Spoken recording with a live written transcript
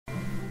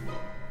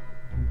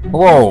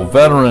Hello,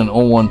 Veteran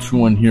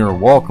 0121 here.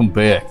 Welcome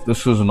back.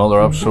 This is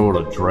another episode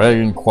of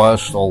Dragon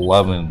Quest XI.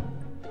 In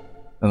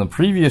the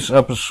previous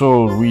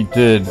episode, we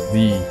did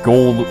the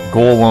Gold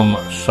Golem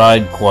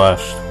side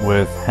quest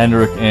with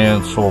Hendrik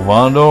and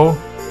Sylvando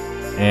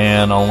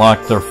and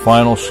unlocked their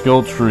final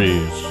skill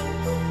trees,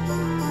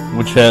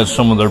 which has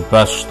some of their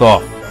best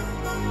stuff.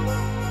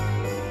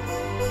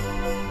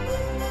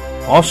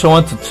 Also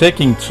went to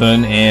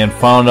Tickington and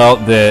found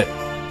out that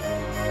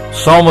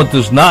Sellma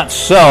does not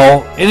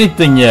sell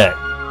anything yet.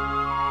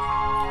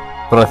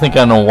 But I think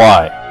I know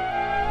why.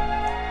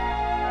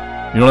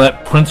 You know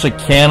that Prince of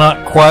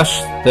Cannot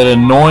quest? That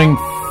annoying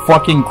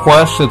fucking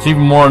quest that's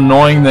even more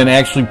annoying than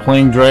actually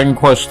playing Dragon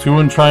Quest II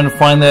and trying to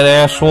find that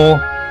asshole?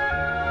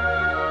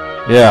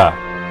 Yeah,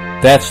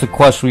 that's the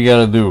quest we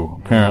gotta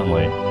do,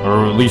 apparently.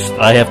 Or at least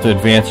I have to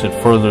advance it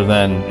further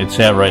than it's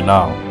at right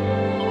now.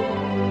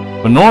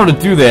 But in order to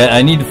do that,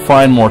 I need to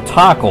find more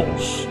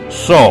tackles.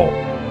 So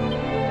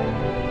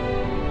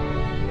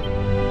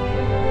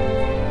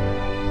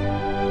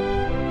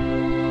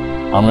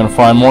I'm gonna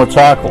find more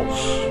tackles.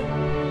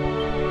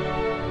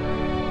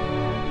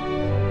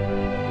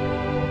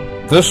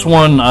 This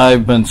one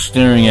I've been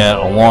staring at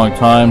a long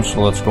time, so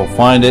let's go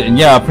find it. And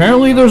yeah,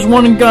 apparently there's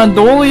one in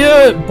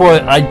Gondolia,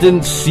 but I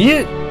didn't see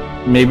it.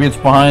 Maybe it's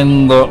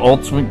behind the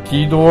ultimate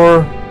key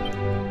door.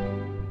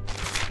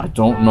 I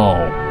don't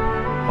know.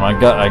 I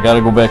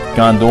gotta go back to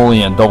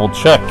Gondolia and double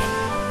check.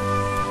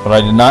 But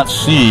I did not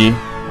see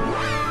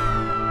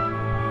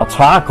a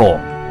tackle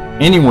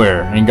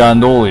anywhere in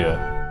Gondolia.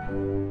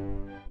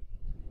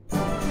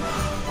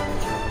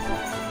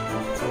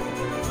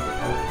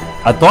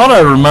 I thought I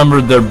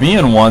remembered there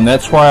being one.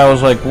 That's why I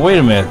was like, wait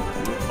a minute.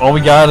 All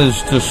we got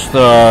is just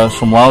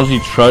some lousy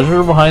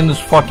treasure behind this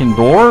fucking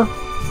door?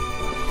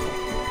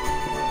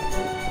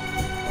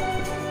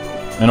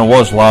 And it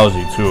was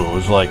lousy too. It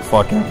was like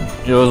fucking...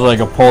 It was like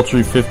a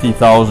paltry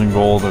 50,000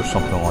 gold or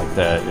something like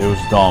that. It was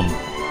dumb.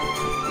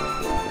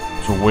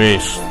 It's a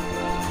waste.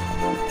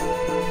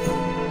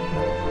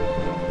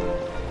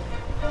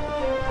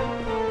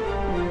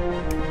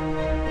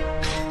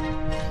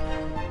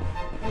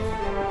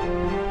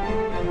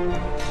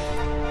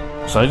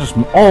 So I just...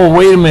 Oh,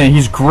 wait a minute.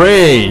 He's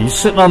gray. He's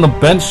sitting on the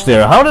bench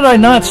there. How did I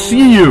not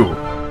see you?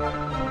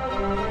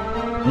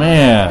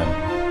 Man.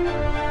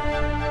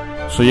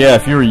 So yeah,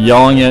 if you were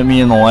yelling at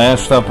me in the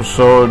last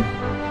episode,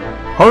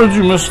 how did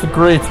you miss the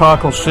gray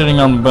taco sitting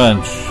on the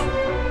bench?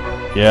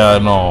 Yeah, I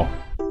know.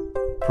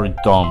 Pretty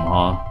dumb,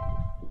 huh?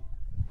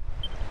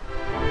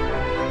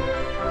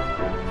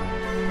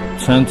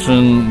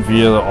 Tension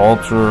via the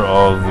altar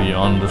of the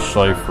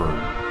undeciphered.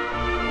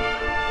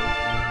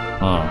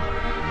 Huh.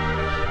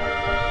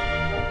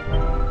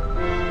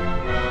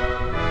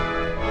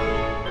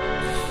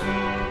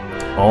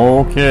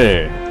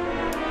 Okay,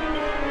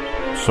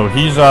 so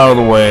he's out of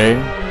the way.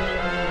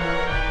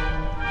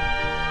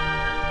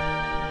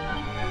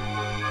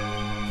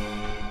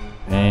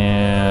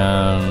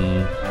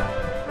 And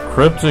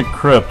Cryptic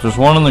Crypt. There's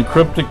one in the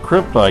Cryptic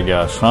Crypt, I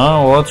guess,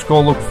 huh? Well, let's go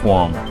look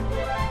for him.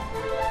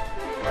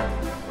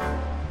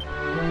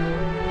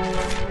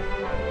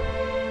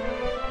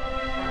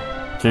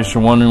 In case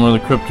you're wondering where the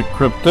Cryptic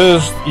Crypt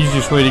is, the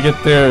easiest way to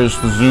get there is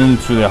to zoom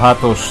to the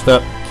Hato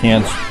Step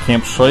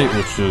campsite,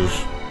 which is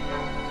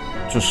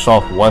just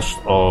southwest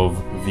of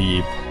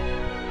the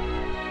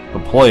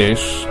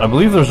place. I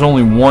believe there's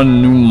only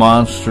one new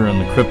monster in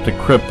the Cryptic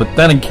Crypt, but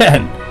then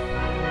again,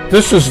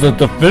 this is the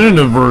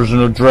definitive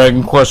version of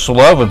Dragon Quest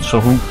XI,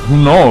 so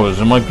who knows?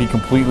 It might be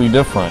completely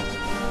different.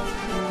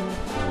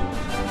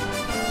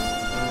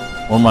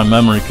 Or my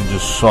memory could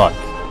just suck.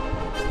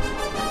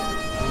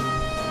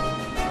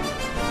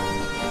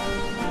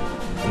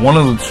 One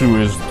of the two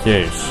is the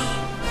case.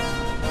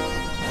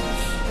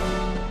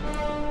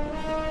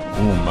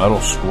 Ooh, metal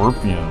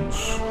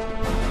scorpions.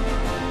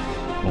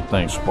 Well,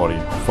 thanks, buddy.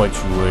 I'll fight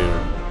you later.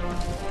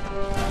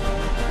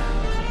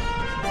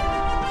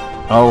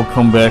 I will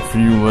come back for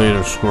you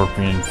later,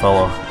 scorpion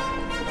fella.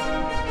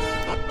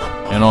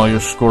 And all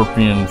your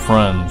scorpion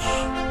friends.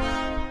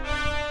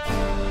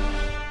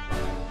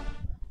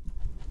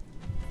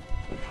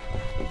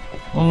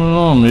 I don't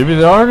know, maybe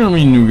there are gonna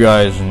be new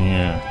guys in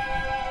here.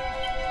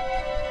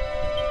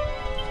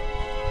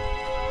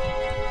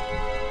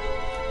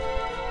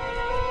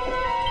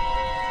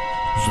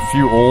 There's a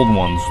few old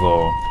ones,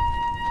 though.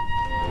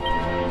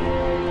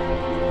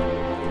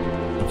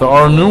 But there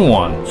are new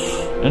ones.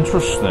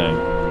 Interesting.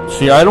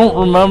 See, I don't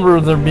remember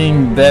there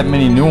being that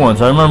many new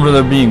ones. I remember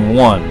there being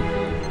one.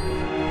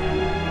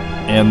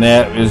 And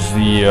that is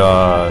the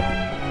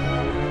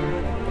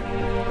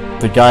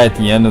guy at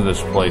the end of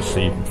this place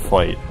that you can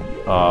fight.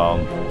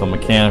 The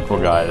mechanical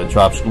guy that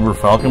drops Uber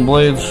Falcon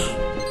Blades.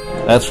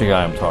 That's the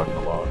guy I'm talking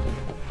about.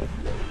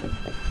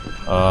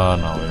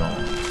 No, we don't.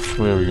 Which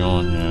way are we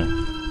going here?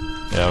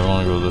 Yeah, we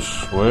want to go this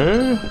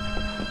way.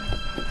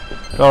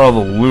 Got all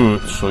the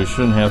loot, so we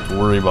shouldn't have to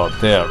worry about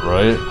that,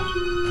 right?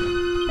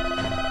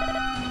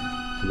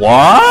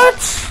 What?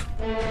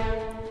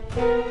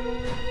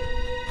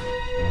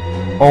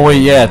 Oh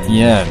wait, yeah, at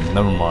the end.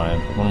 Never mind.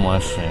 What am I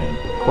saying?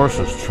 Of course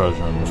there's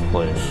treasure in this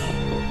place.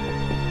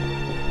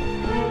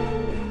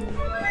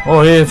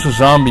 Oh hey, it's a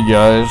zombie,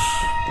 guys.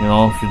 You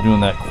know, if you're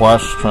doing that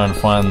quest, trying to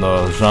find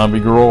the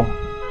zombie girl.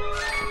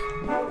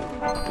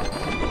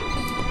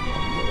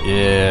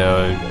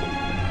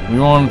 Yeah, we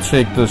want to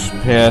take this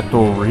path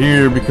over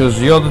here because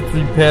the other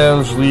 3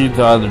 paths lead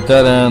to either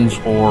dead ends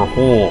or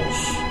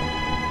holes.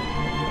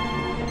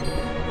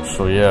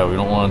 So yeah, we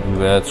don't want to do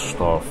that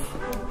stuff.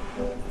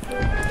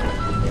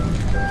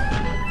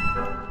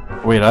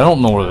 Wait, I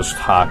don't know where this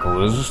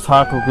taco is. This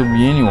taco could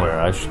be anywhere.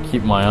 I should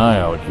keep my eye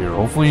out here.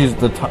 Hopefully he's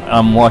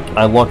I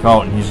luck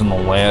out and he's in the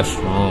last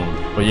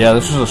room. But yeah,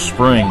 this is a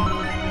spring.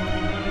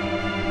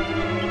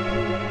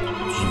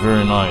 Which is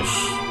very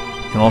nice.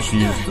 You can also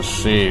use it to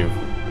save,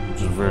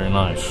 which is very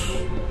nice.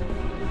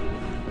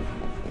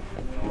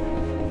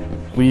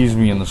 Please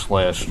be in this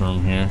last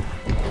room here.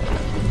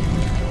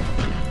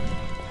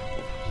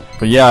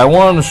 But yeah, I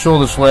wanted to show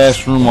this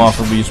last room off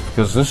at least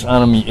because this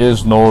enemy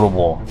is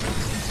notable.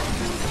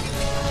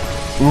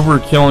 Uber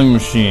killing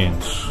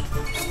machines.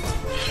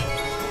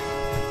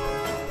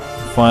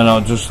 Find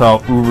out just how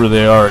uber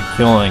they are at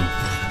killing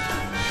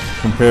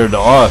compared to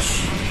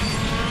us.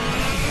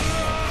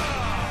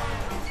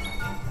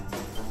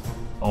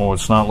 Oh,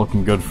 it's not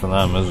looking good for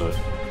them, is it?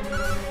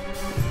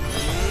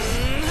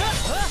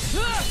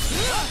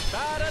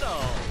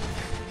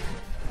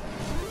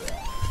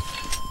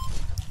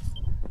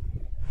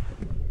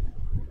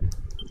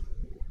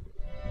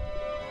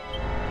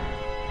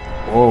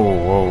 Whoa,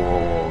 whoa, whoa,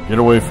 whoa. Get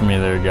away from me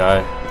there,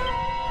 guy.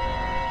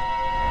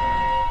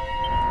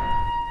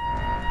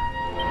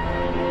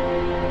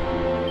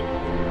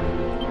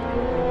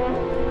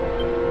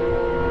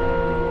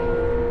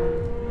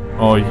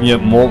 Oh, you can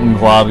get molten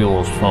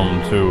globules from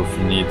them too if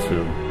you need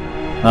to.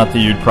 Not that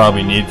you'd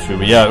probably need to,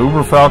 but yeah,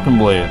 Uber Falcon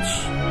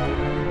Blades.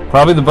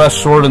 Probably the best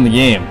sword in the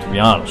game, to be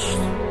honest.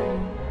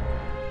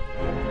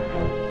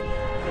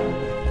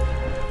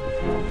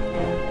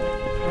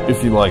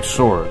 If you like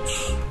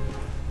swords.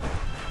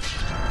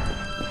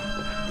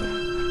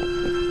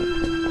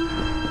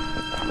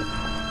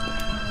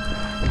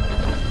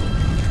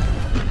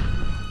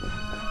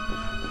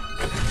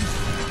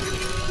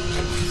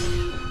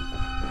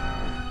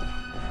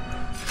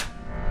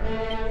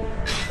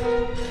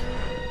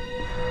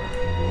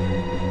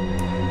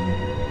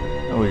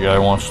 Guy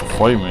wants to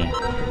fight me.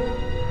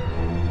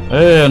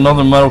 Hey,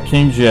 another Metal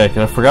King jacket.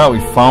 I forgot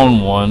we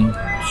found one.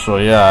 So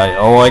yeah,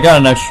 I got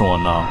an extra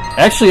one now.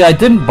 Actually, I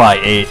didn't buy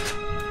 8.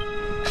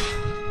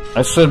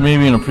 I said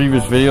maybe in a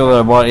previous video that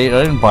I bought 8.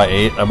 I didn't buy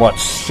 8. I bought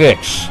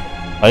 6.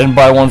 I didn't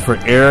buy one for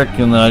Eric,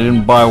 and then I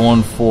didn't buy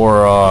one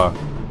for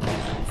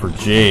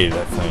Jade,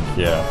 I think.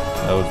 Yeah,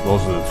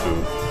 those are the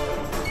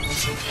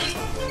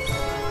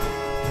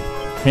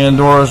 2.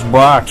 Pandora's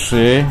box,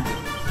 eh?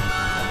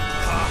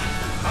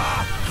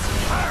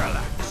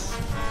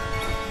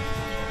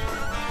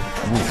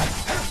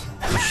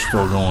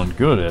 Still going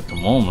good at the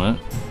moment.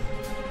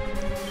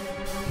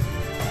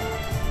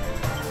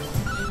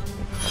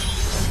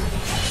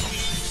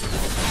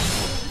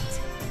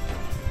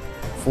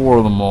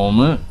 For the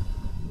moment.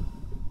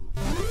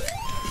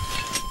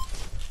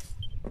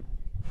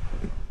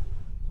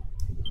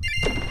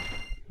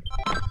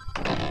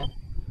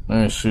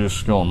 There you see the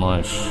skill,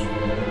 nice.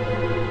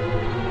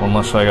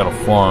 Unless I gotta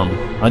farm.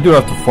 I do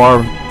have to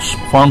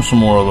farm some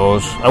more of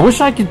those. I wish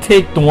I could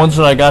take the ones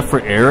that I got for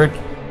Eric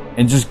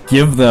and just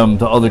give them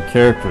to other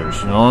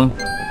characters, you know?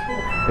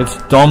 It's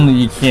dumb that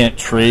you can't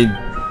trade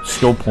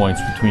skill points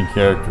between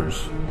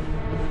characters.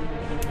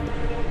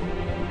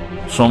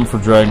 Something for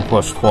Dragon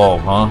Quest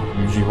 12, huh?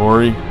 Yuji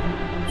Horii.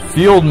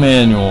 Field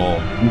Manual.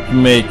 You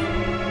can make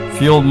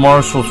Field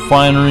Marshal's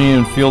Finery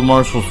and Field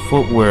Marshal's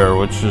Footwear,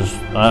 which is...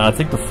 I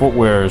think the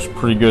footwear is a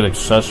pretty good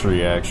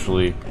accessory,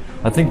 actually.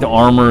 I think the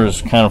armor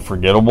is kind of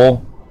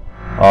forgettable.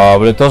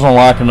 But it does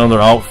unlock another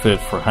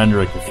outfit for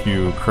Hendrik if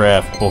you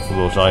craft both of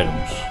those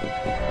items.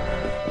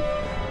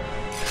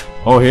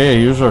 Oh hey,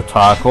 here's our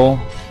taco.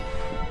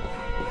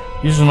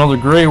 Here's another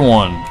gray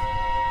one.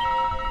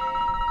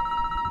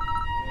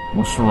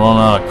 Must have run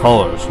out of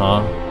colors,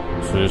 huh?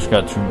 So we just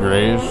got 2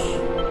 grays.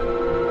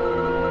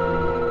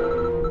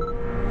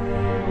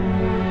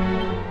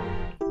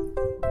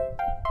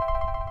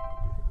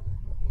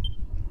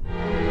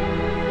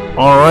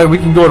 Alright, we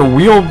can go to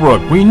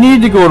Wheelbrook. We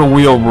need to go to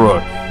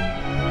Wheelbrook.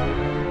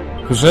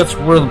 Because that's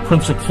where the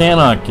Prince of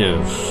Cannock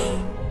is.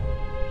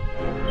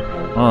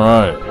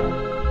 Alright.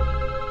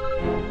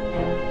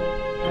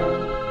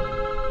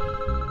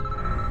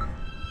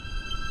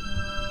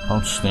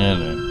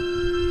 Outstanding.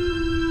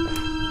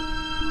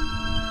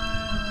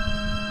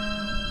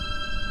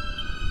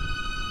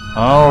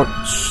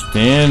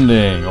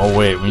 Outstanding. Oh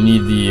wait, we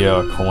need the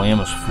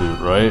Calamus flute,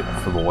 right?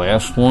 For the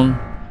last one?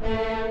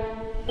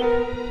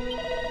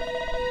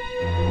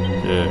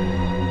 Okay.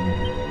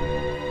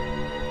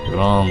 Good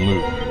on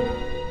loot.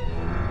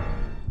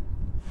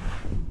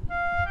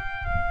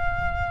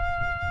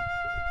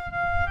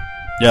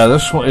 Yeah,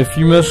 this one, if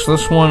you missed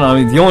this one, I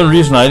mean, the only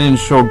reason I didn't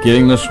show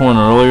getting this one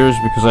earlier is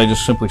because I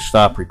just simply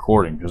stopped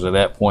recording. Because at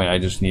that point, I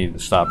just needed to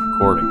stop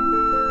recording.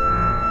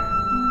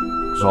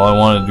 Because all I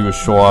wanted to do was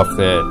show off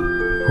that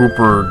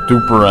Hooper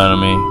Duper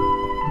enemy.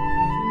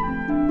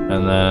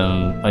 And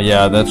then,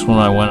 yeah, that's when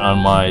I went on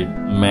my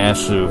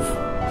massive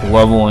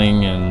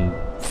leveling and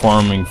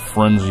farming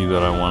frenzy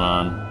that I went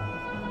on.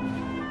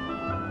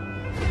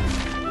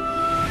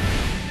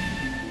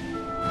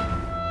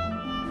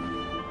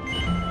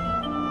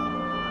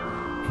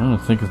 Trying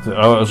to think if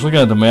I was looking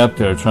at the map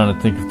there, trying to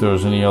think if there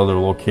was any other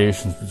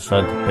locations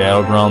besides the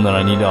battleground that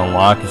I need to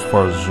unlock as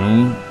far as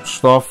Zoom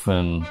stuff,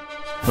 and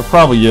there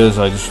probably is.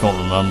 I just don't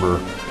remember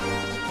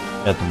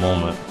at the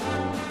moment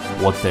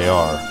what they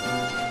are.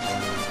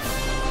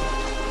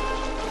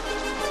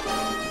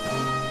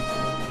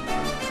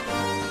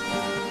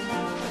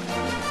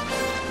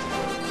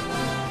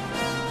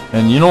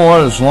 And you know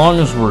what? As long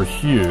as we're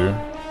here,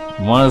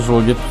 we might as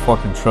well get the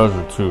fucking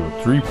treasure too.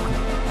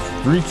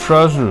 Three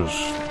treasures.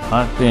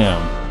 Hot damn.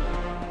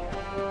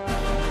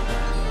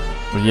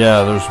 But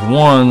yeah, there's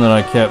one that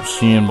I kept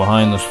seeing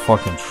behind this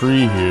fucking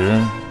tree here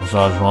as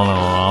I was running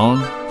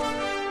around.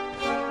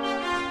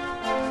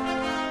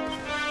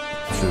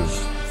 Which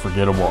is a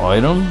forgettable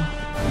item.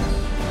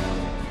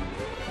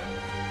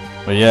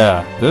 But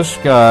yeah, this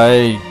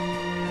guy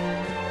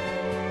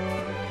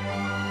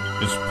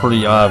is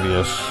pretty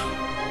obvious.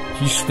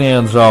 He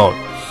stands out.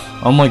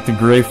 Unlike the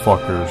gray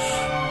fuckers.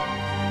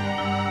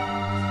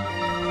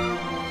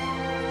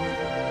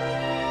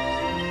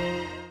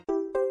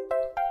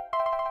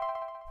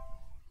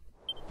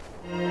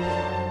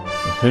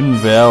 Hidden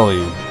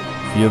Valley,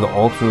 via the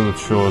Altar of the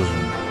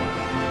Chosen.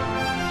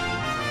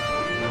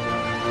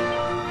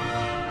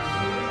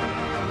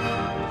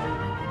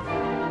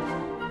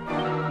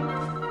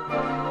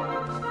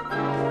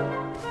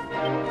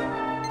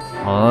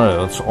 Alright,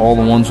 that's all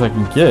the ones I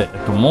can get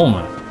at the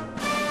moment.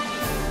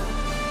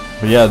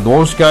 But yeah,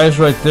 those guys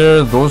right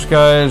there, those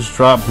guys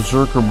drop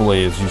Berserker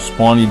Blades, these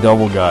spawny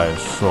double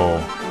guys, so...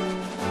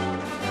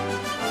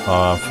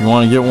 if you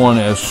want to get one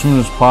as soon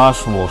as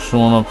possible,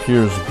 showing up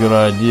here is a good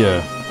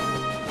idea.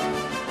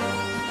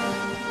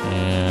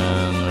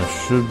 And there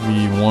should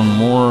be one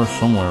more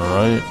somewhere,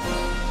 right?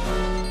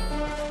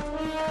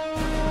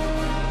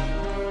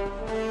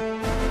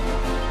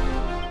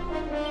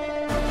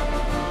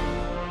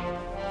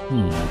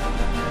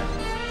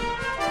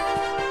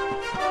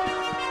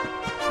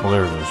 Oh,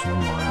 there it is. Never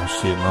mind. I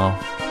see it now.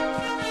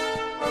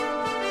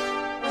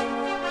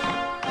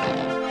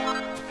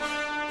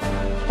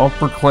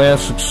 Upper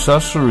class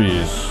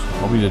accessories.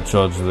 I'll be the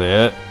judge of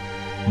that.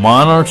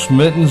 Monarch's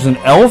Mittens and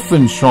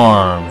Elfin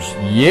Charms.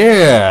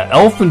 Yeah!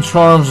 Elfin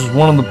Charms is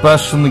one of the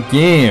best in the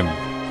game.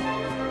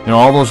 You know,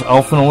 all those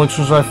Elfin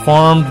Elixirs I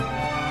farmed?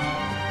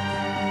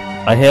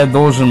 I had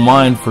those in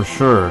mind for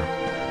sure.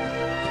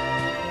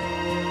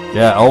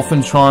 Yeah,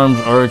 Elfin Charms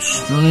are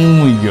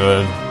extremely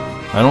good.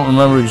 I don't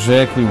remember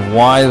exactly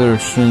why they're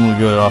extremely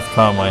good off the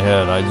top of my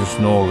head. I just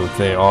know that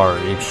they are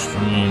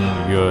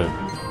extremely good.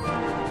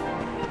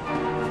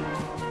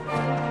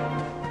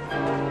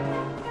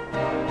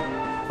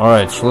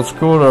 Alright, so let's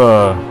go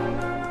to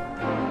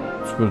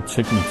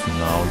Tickington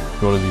now. We can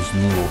go to these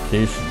new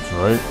locations,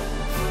 right?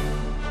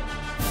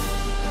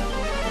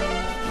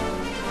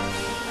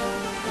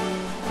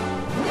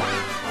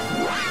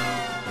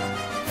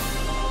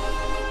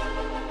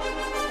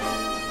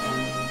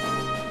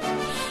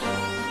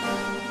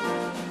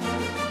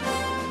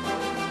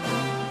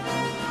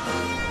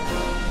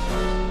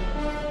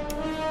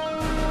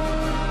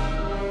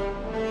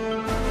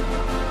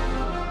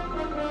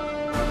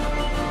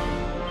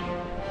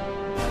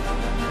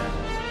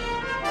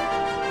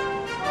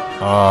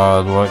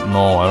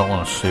 No, I don't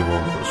want to save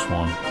over this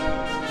one.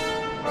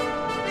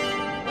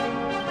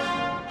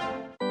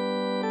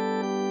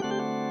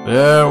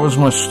 That was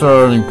my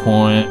starting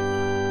point.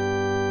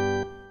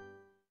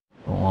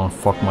 Don't want to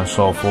fuck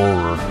myself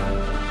over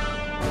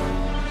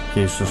in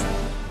case this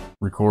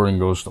recording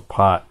goes to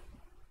pot.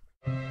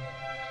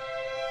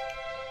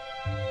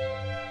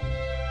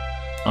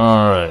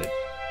 Alright.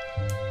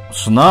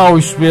 So now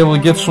we should be able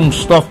to get some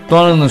stuff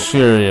done in this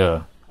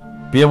area.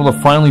 Be able to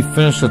finally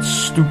finish that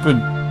stupid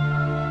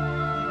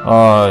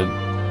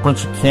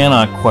Prince of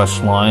Cannot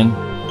quest line.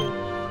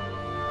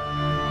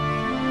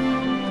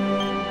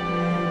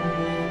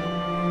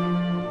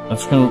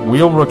 That's gonna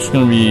Wheelbrook's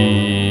gonna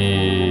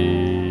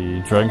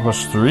be Dragon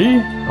Quest 3?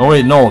 Oh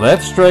wait, no,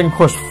 that's Dragon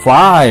Quest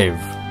 5.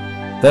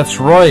 That's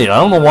right. I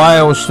don't know why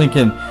I was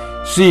thinking.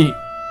 See,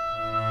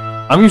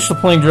 I'm used to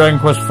playing Dragon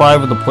Quest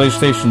 5 with the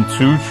PlayStation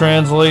 2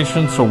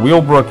 translation, so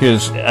Wheelbrook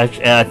is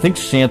I think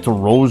Santa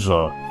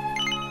Rosa.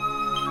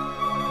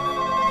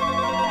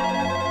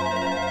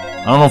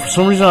 I don't know, for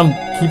some reason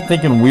I keep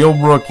thinking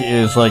Wheelbrook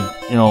is like,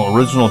 you know,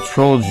 original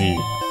trilogy.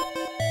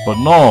 But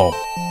no.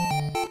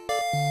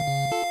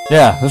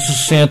 Yeah, this is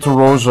Santa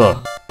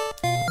Rosa.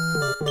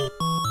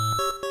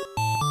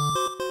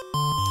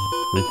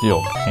 Great deal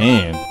of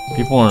pain.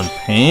 People are in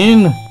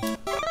pain?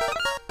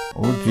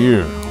 Oh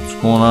dear, what's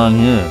going on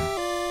here?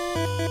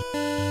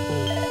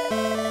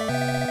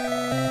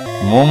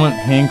 moment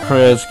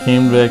Pancras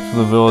came back to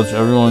the village,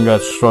 everyone got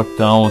struck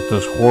down with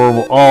this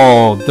horrible...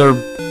 Oh, they're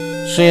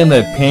saying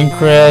that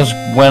Pancras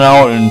went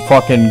out and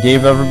fucking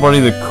gave everybody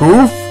the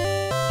coof?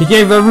 He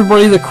gave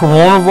everybody the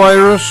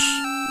coronavirus?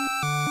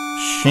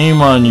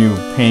 Shame on you,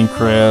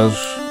 Pancras.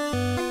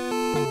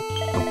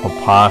 Or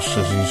Papas,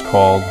 as he's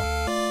called.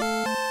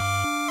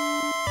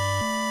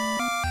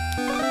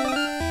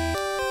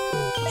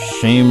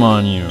 Shame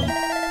on you.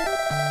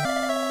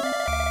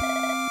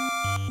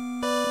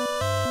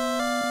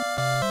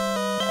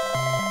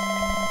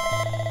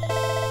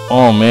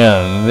 Oh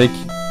man,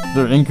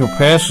 they're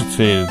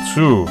incapacitated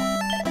too.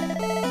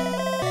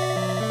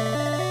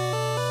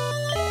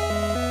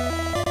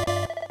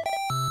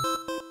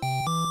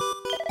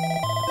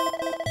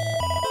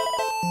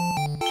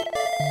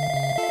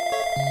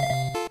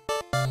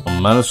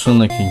 A medicine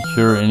that can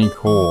cure any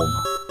cold.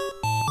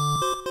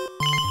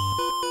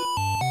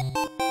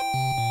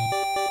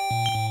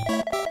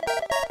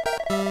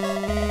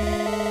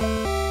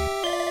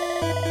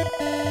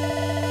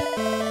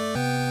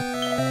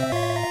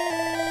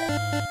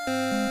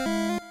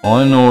 All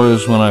I know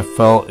is when I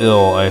fell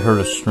ill, I heard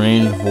a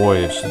strange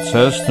voice. It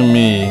says to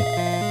me,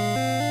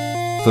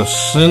 the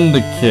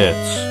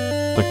syndicates,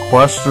 the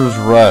Quester's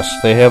Rest,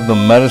 they have the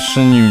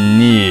medicine you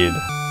need.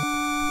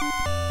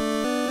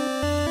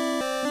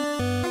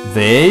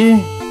 They?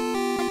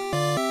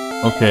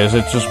 Okay, is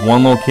it just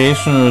one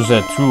location or is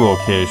that 2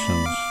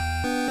 locations?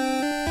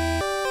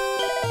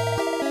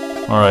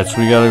 Alright, so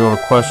we gotta go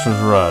to Quester's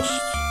Rest.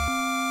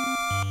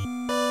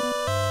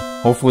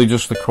 Hopefully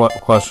just the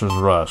Quester's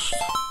Rest.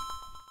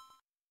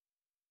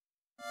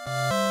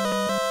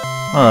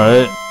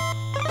 Alright.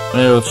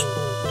 Hey, let's...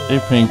 Hey,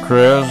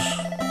 Pancras.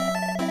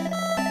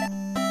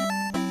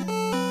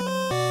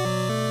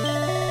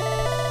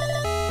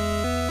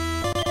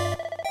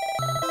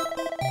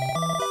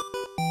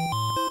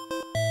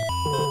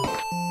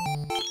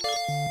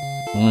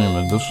 Only a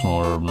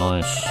medicinal herb,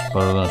 nice.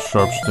 Better than a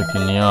sharp stick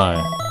in the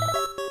eye.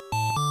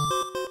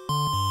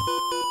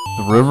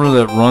 The river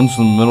that runs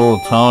in the middle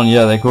of town,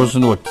 yeah, that goes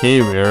into a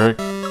cave, Eric.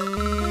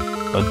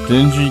 A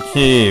dingy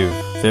cave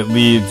that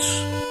leads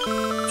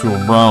to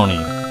a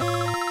brownie.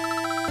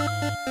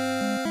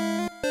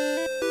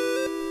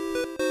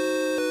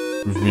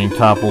 Who's being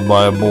toppled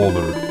by a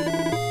boulder.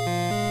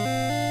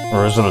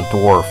 Or is it a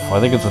dwarf? I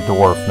think it's a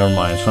dwarf. Never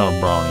mind, it's not a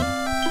brownie.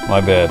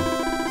 My bad.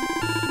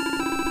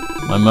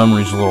 My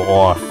memory's a little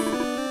off.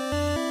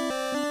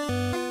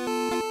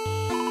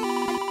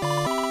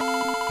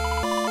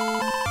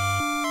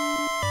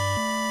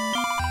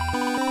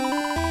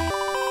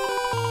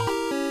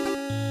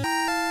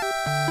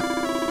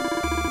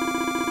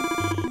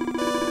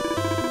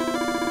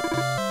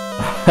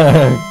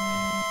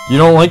 You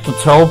don't like the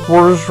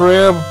teleporters,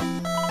 Rab?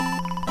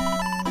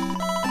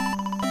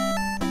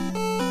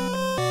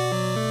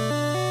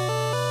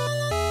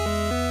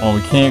 Oh,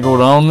 we can't go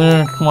down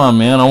there? Come on,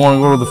 man, I want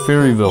to go to the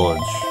fairy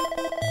village.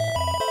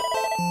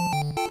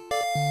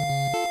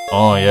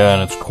 Oh, yeah,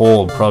 and it's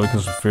cold, probably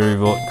because of fairy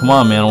village. Come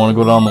on, man, I want to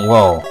go down the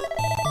well.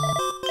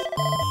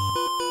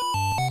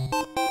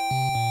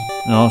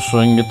 You know, so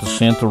I can get the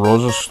Santa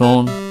Rosa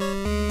stone.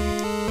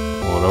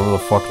 Whatever the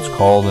fuck it's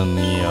called in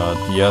the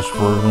DS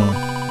version.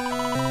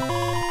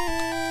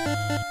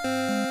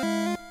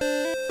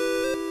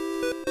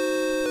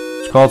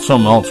 It's called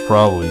something else,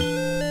 probably.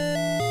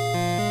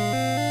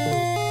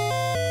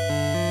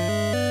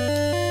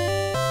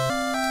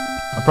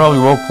 I probably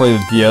will play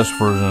the DS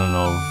version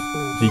of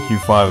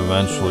DQ5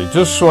 eventually,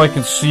 just so I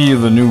can see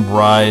the new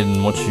bride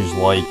and what she's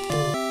like.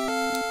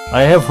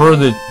 I have heard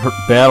that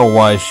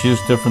battle-wise, she is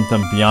different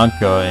than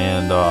Bianca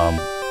and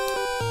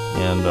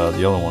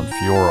the other one,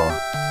 Fiora,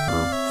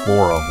 or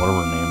Flora,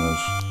 whatever her name is.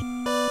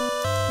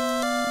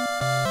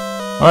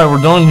 Alright,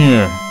 we're done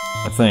here,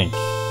 I think.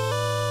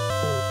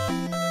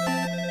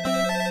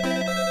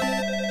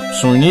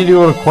 So we need to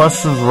go to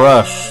Quester's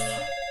Rest.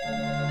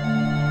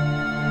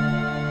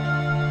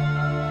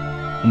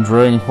 In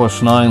Dragon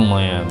Quest IX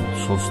land,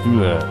 so let's do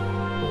that.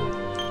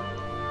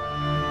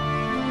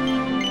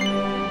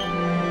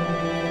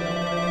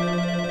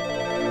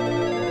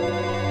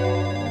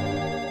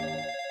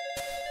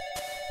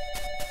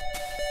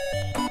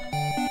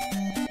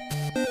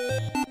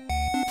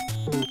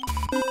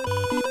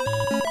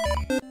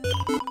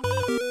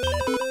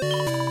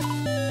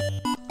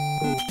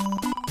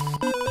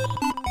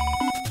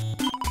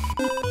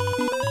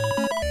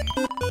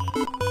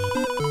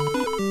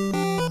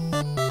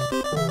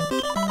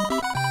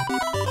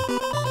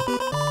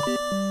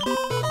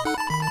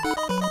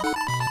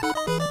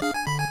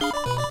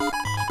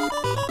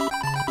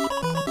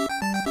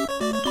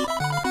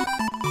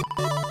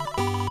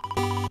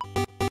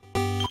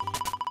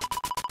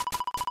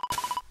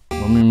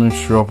 Let me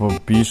mix you up a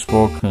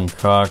bespoke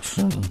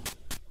concoction.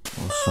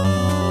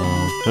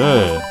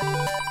 Okay.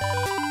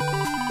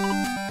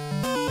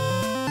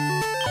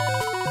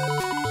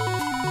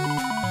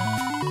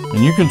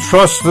 And you can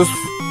trust this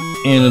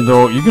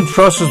antidote. You can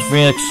trust this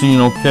vaccine,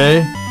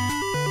 okay?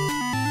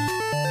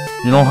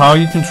 You know how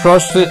you can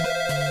trust it?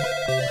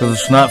 Because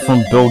it's not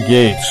from Bill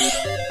Gates.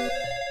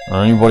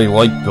 Or anybody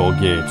like Bill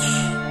Gates.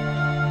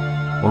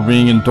 Or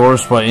being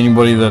endorsed by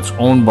anybody that's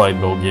owned by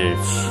Bill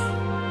Gates.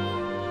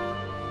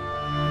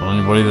 Or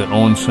anybody that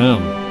owns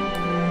him.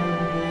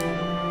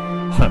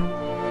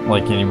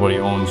 Like anybody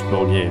owns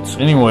Bill Gates.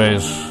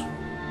 Anyways,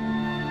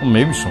 well,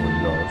 maybe somebody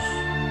does.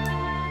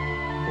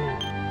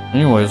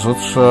 Anyways,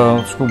 let's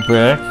go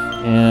back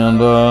and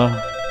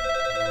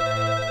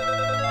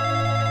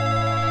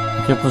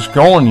get this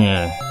going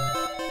here.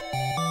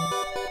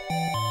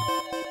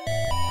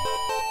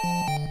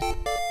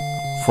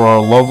 For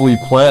our lovely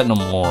platinum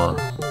lore.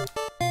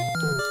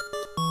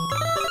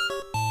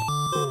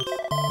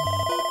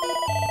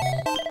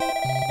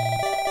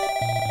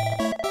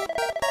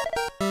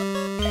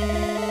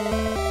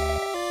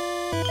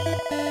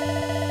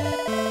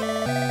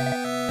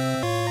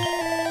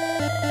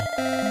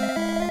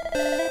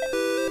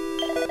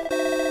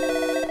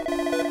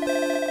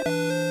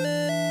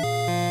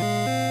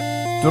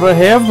 Did I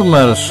have the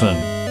medicine?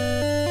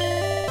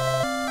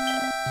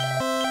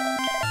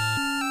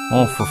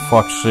 Oh, for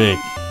fuck's sake.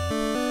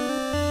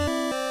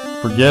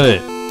 Forget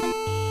it.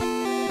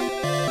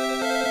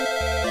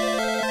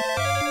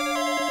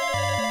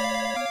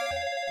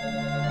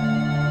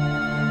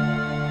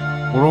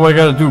 What do I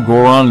gotta do? Go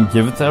around and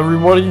give it to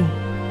everybody?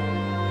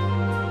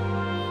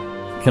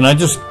 Can I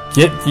just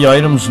get the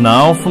items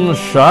now from the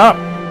shop?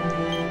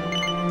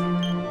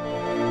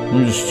 Let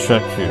me just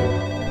check here.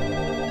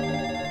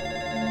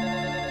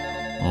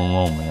 I don't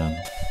know, man.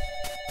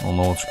 I don't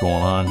know what's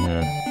going on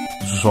here.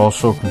 This is all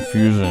so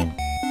confusing.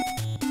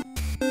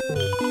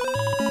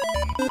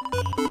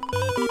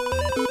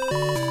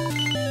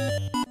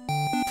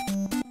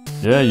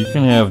 Yeah, you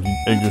can have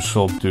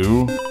Yggdrasil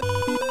do.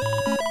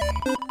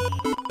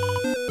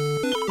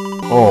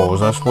 Oh,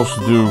 was I supposed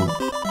to do...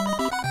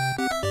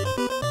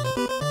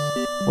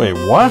 Wait,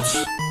 what?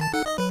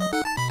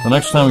 The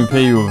next time we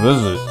pay you a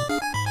visit.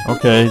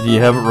 Okay, do you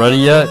have it ready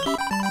yet?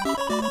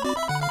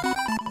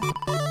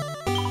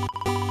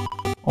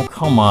 Oh,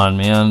 come on,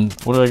 man.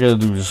 What do I gotta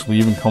do? Just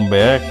leave and come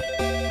back?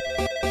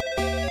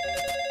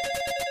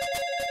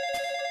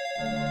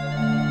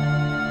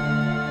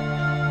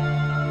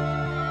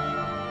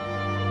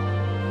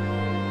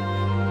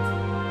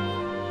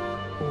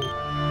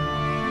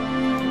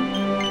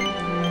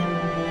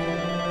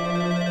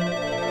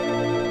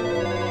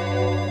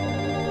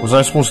 Was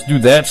I supposed to do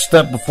that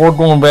step before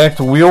going back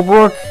to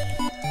Wheelbrook?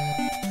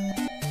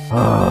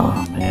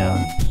 Oh, man.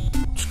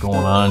 What's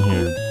going on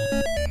here?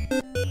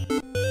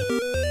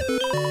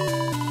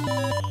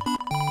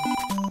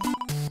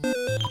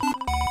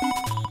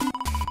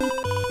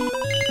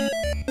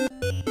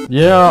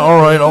 Yeah,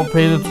 alright, I'll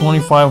pay the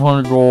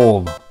 2,500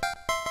 gold.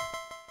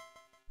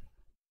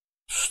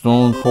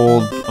 Stone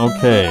Cold,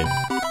 okay.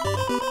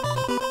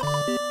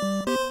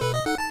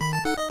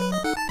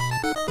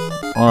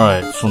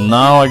 Alright, so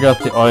now I got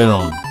the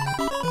item.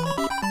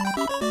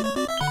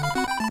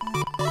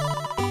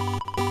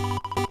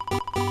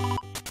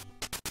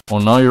 Oh,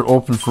 now you're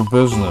open for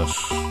business.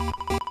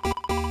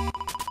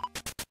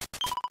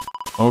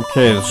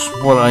 Okay, this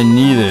is what I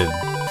needed.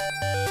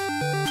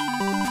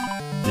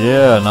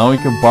 Yeah, now we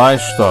can buy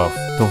stuff.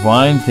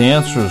 Divine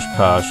Dancer's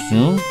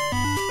costume.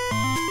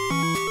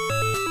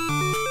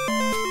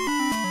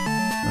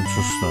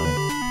 Interesting.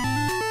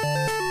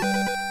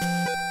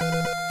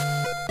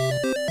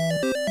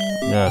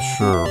 Yeah,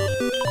 sure.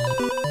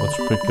 Let's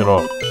pick it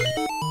up.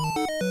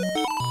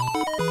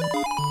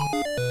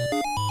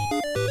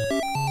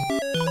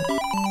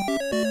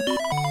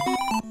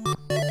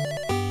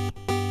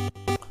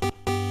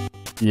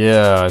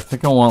 Yeah, I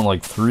think I want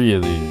like 3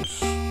 of these.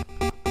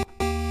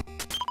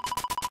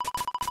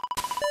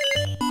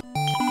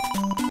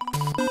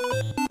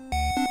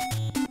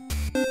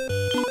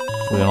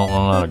 Hopefully I don't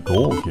run out of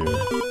gold here.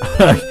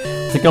 I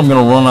think I'm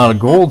gonna run out of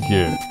gold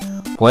here.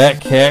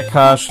 Black cat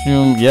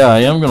costume. Yeah, I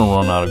am gonna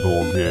run out of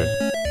gold here.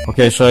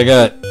 Okay, so I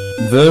got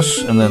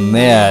this and then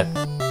that.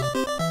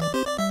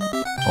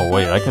 Oh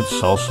wait, I could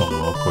sell something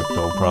real quick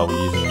though. Probably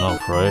easy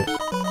enough, right?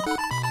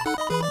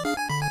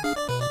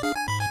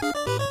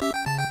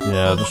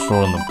 Yeah, just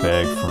throw it in the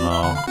bag for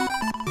now.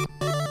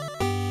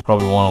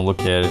 Probably want to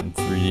look at it in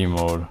 3D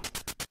mode.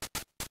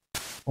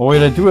 Oh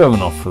wait, I do have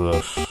enough for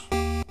this.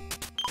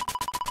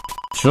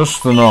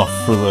 Just enough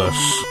for this.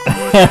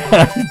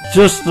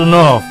 Just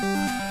enough.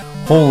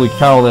 Holy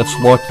cow, that's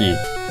lucky.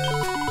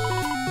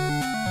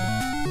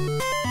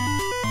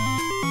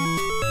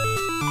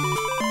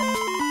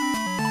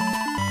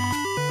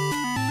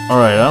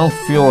 Alright, I don't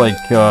feel like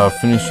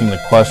finishing the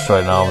quest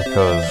right now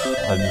because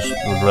I just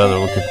would rather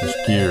look at this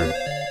gear.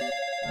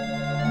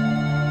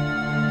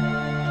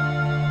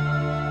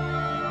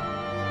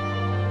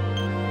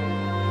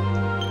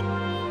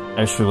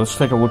 Actually, let's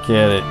take a look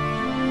at it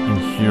in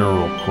here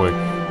real quick.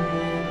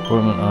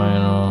 Equipment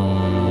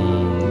item...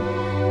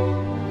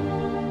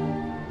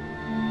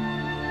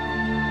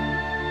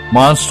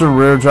 Monster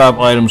rare drop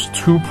items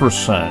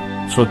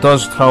 2%. So it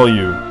does tell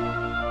you.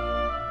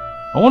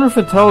 I wonder if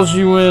it tells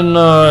you in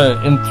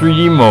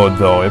 3D mode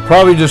though. It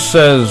probably just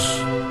says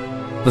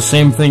the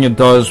same thing it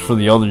does for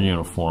the other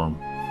uniform.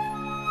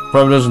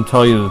 Probably doesn't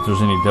tell you that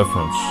there's any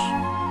difference.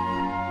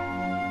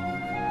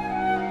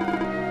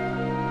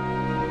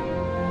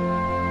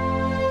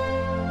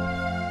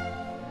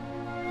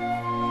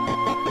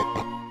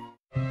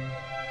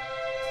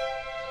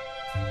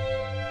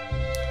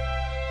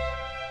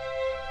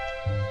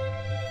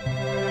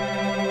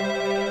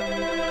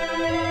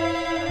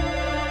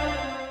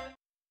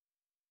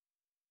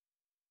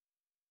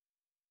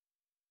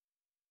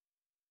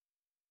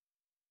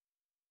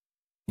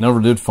 Never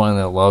did find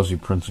that lousy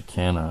Prince of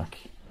Canuck.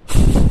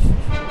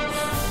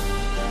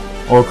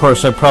 Or of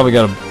course, I probably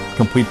got to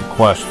complete the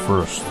quest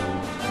first,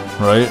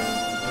 right?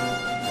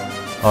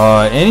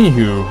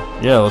 Anywho,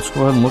 yeah, let's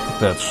go ahead and look at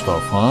that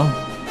stuff, huh?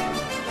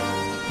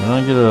 Can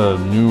I get a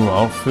new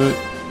outfit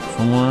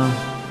somewhere?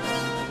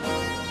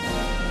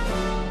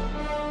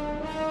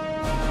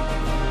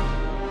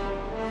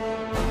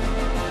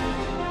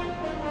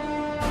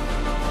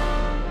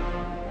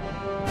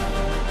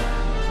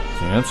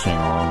 Dancing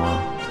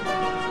armor.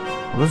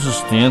 What is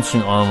this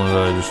dancing armor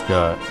that I just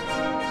got?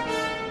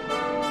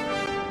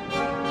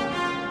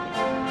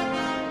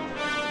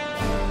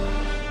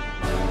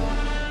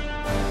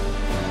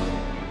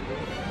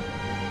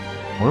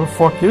 Where the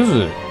fuck is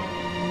it?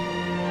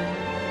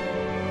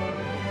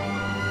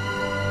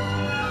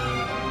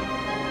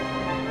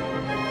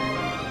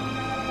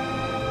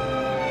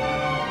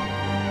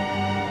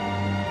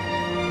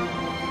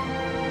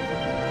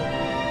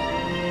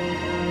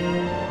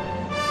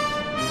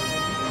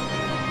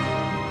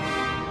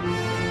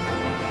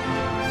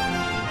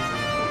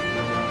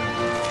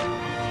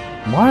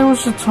 Why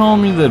was it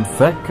telling me that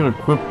Vet could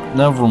equip,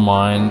 never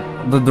mind,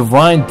 the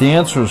Divine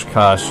Dancer's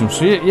costume?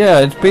 See, yeah,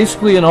 it's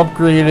basically an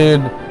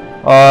upgraded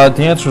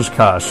dancer's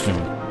costume.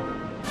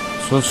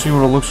 So let's see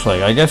what it looks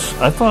like. I guess,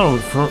 I thought it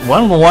was for, well, I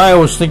don't know why I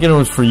was thinking it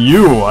was for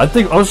you. I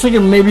was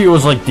thinking maybe it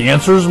was like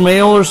Dancer's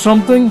Mail or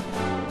something.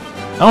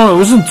 I don't know, it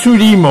was in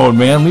 2D mode,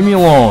 man, leave me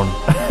alone.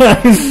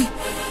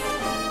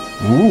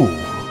 Ooh.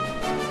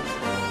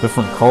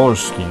 Different color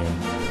scheme.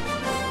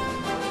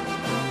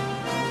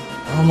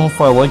 I don't know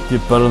if I liked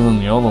it better than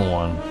the other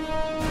one.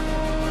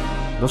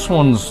 This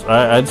one's,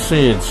 I'd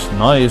say it's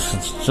nice,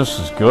 it's just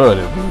as good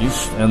at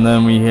least. And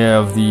then we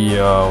have the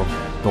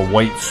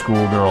white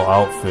schoolgirl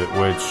outfit,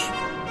 which,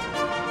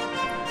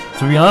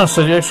 to be honest,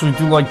 I actually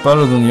do like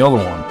better than the other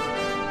one.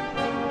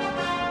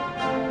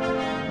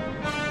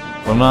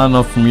 But not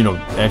enough for me to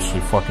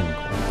actually fucking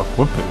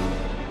equip it.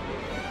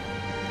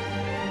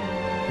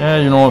 Yeah,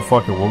 you know what,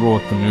 fuck it, we'll go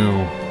with the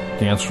new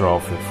dancer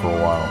outfit for a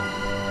while.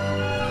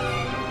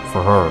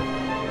 For her.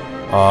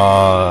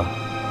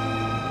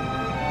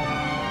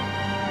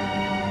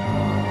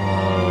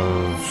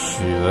 Let's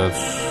see,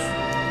 that's...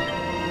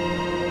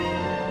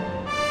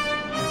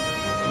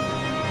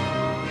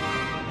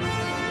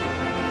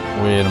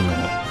 Wait a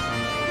minute.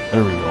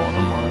 There we go,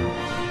 never mind.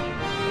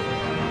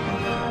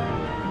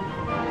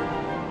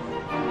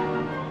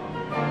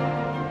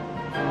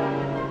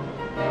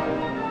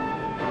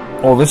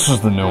 Oh, this is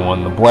the new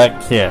one, the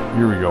Black Cat.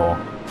 Here we go.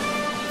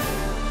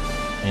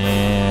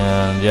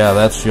 And yeah,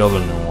 that's the other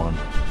new one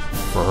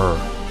for her.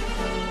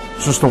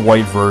 It's just a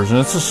white version.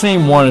 It's the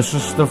same one, it's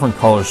just a different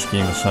color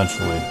scheme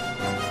essentially.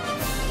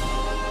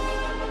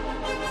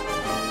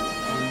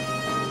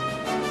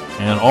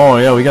 And oh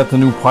yeah, we got the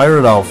new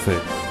pirate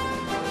outfit.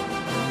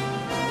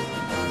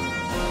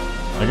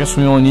 I guess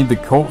we only need the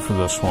coat for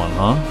this one,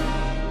 huh?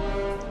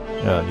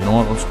 Yeah, you know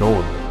what? Let's go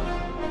with it.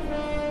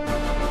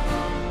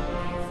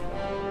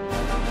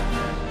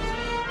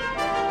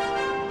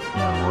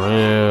 And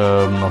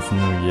red, nothing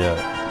new yet.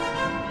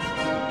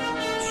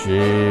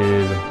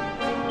 Jade.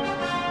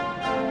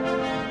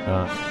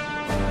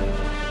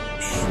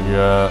 She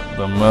got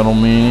the Metal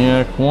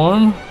Maniac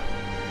one.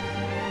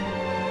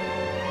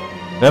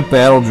 That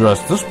battle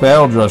dress, this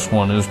battle dress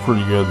one is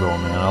pretty good though,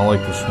 man. I like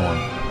this one.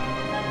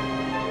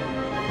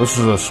 This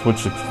is a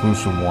Switch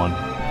exclusive one.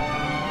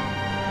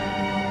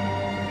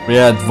 But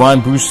yeah,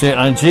 Divine Boost.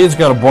 Jade's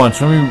got a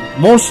bunch. I mean,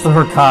 most of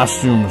her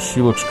costumes, she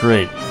looks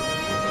great.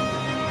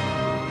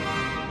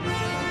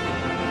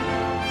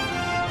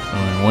 I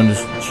mean, when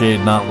does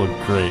Jade not look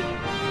great?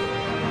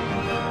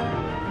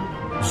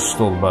 This is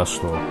still the best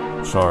though.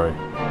 Sorry.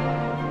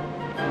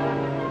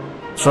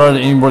 Sorry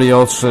to anybody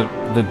else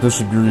that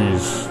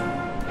disagrees.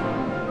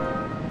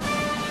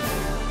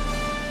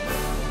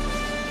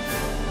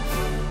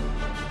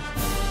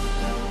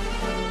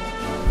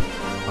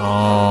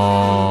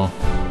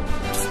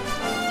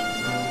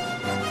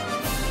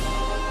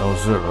 That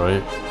was it,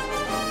 right?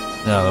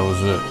 Yeah, that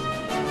was it.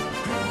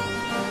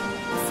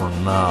 For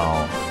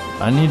now.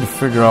 I need to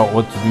figure out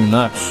what to do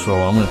next, so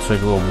I'm going to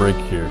take a little break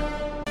here.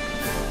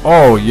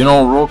 Oh, you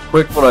know, real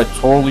quick, what I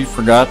totally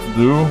forgot to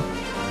do?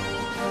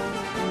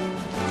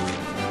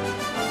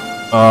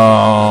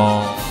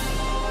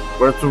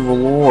 Breath of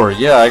Valor.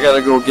 Yeah, I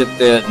gotta go get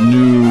that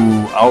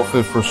new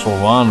outfit for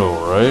Sylvando,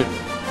 right?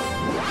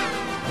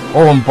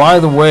 Oh, and by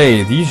the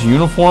way, these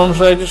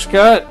uniforms I just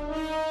got,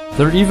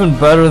 they're even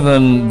better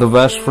than the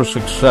Vest for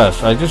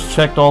Success. I just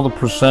checked all the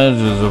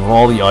percentages of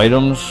all the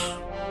items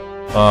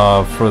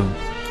for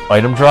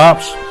item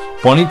drops,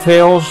 Bunny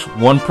tails,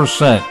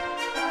 1%.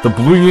 The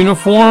blue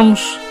uniforms,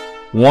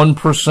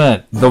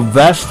 1%. The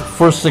vest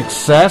for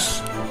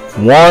success,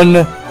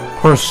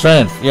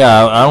 1%.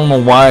 Yeah, I don't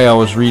know why I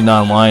was reading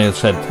online it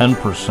said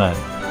 10%.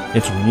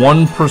 It's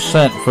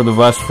 1% for the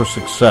vest for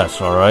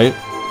success, alright?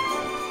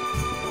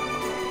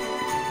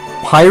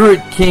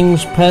 Pirate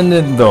King's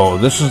pendant, though,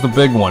 this is the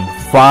big one,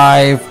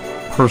 5%.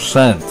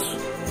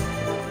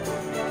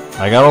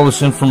 I got all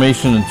this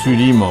information in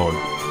 2D mode.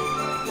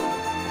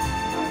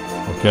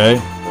 Okay?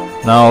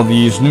 Now,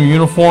 these new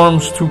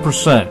uniforms,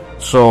 2%.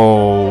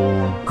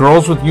 So,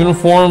 girls with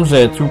uniforms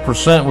at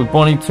 2% with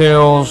bunny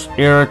tails,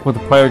 Eric with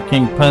the Pirate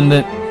King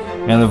pendant,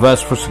 and the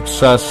vest for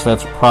success.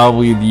 That's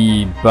probably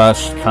the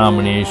best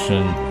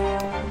combination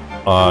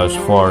as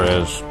far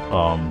as,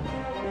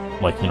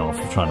 like, you know, if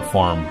you're trying to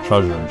farm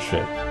treasure and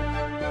shit.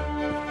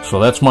 So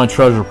that's my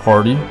treasure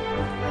party.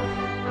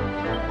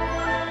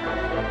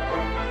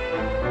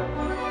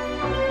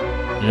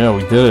 Yeah,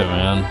 we did it,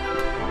 man.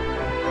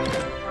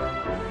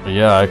 But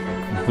yeah, I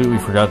completely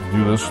forgot to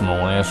do this in the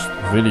last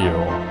video.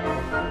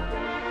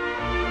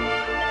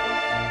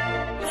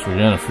 So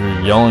again, if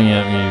you're yelling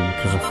at me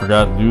because I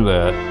forgot to do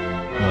that,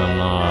 then,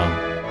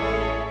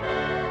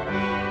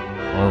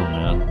 whatever,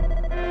 man.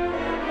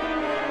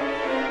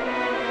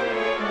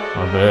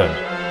 Not bad.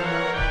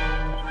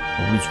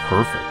 Nobody's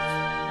perfect.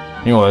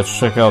 Anyway, let's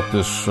check out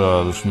this,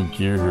 this new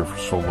gear here for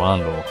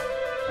Solvando.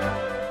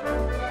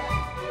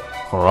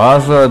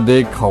 Coraza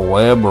de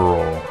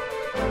Calabro.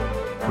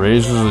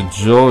 Raises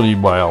agility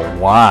by a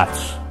lot.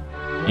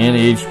 And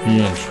HP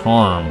and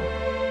charm.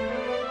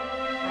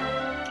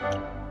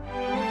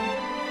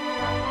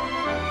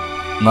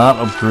 Not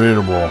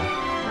upgradable.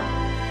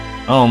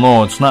 I don't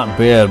know, it's not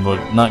bad,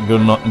 but not good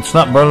enough. It's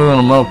not better than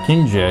a Metal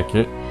King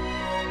jacket.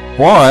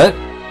 But...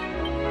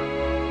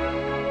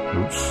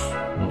 oops.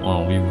 Don't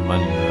want to leave the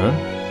menu there.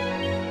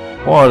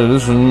 But it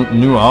is a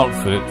new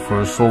outfit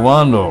for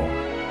Solvando.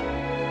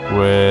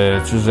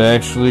 Which is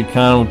actually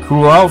kind of a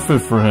cool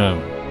outfit for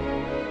him.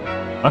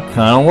 I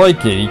kind of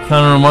like it. He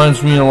kind of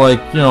reminds me of,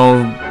 like, you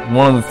know,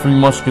 one of the Three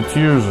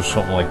Musketeers or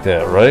something like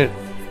that, right?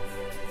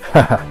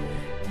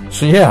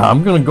 So yeah,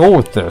 I'm going to go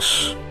with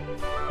this.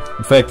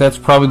 In fact, that's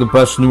probably the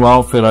best new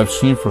outfit I've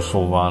seen for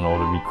Solvando,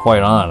 to be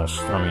quite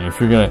honest. I mean, if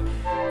you're going to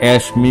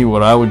ask me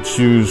what I would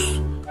choose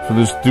for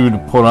this dude to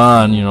put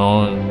on, you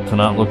know, and to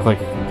not look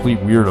like a complete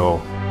weirdo.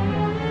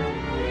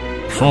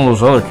 Some of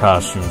those other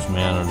costumes,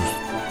 man, are just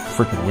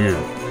freaking weird.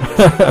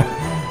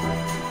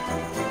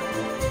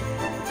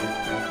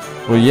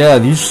 But yeah,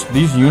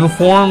 these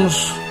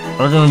uniforms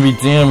are gonna be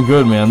damn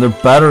good, man. They're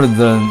better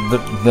than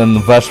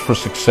the vest for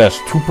success.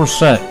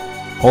 2%.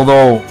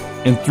 Although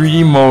in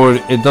 3D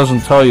mode, it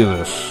doesn't tell you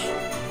this.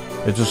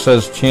 It just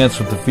says chance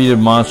of defeated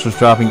monsters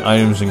dropping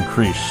items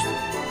increased.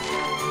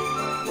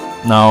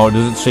 Now,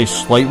 does it say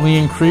slightly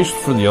increased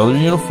for the other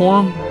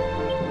uniform?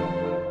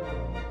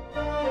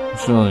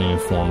 What's the other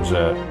uniform's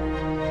at?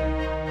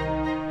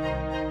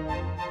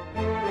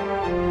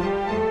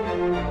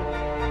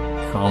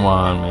 Come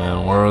on,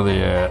 man. Where are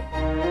they at?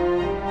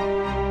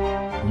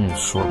 I need to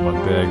sort my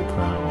bag,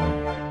 apparently.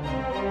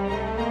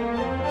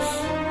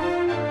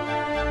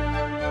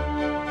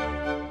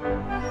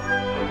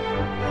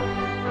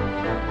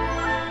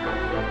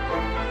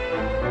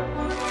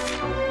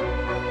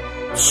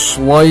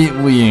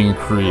 Slightly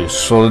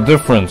increased. So the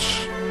difference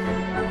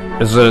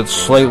is that it's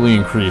slightly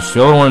increased.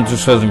 The other one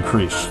just says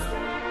increased.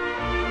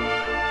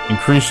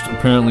 Increased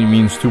apparently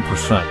means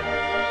 2%.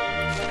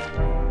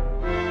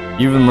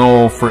 Even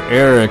though for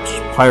Eric's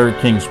Pirate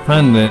King's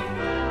pendant,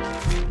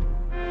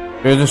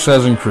 it just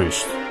says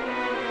increased.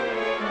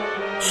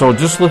 So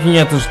just looking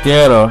at this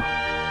data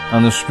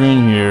on the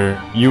screen here,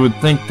 you would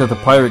think that the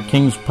Pirate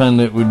King's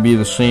pendant would be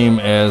the same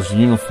as the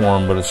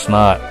uniform, but it's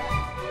not.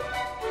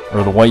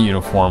 Or the white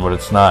uniform, but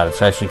it's not.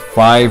 It's actually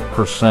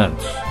 5%.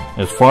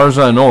 As far as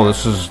I know,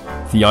 this is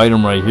the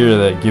item right here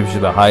that gives you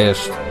the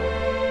highest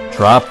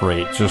drop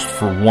rate just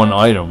for one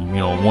item. You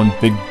know, one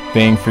big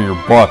bang for your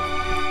buck.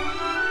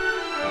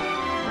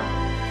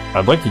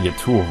 I'd like to get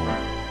 2 of them.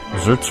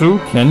 Is there 2?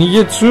 Can you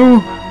get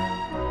 2?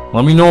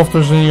 Let me know if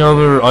there's any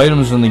other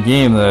items in the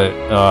game that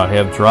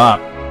have drop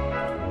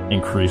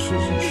increases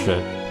and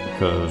shit,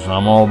 because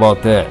I'm all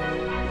about that.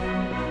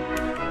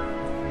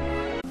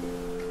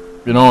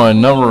 You know,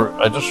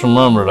 I just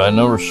remembered, I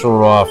never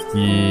showed off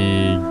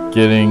the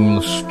getting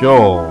the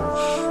skills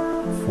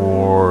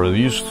for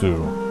these 2.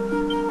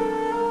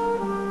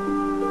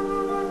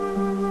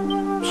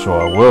 So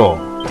I will.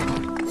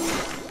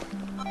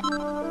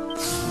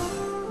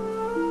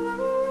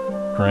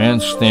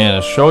 Grandstand,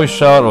 a showy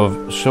shout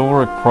of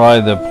chivalric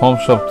pride that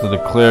pumps up to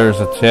declare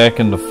his attack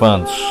and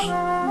defense.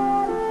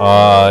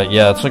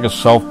 Yeah, it's like a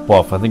self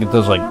buff. I think it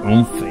does like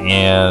oomph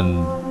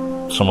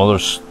and some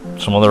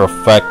other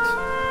effect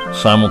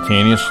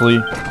simultaneously.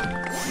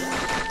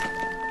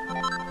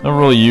 Never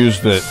really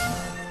used it.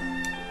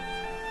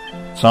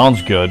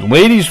 Sounds good.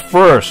 Ladies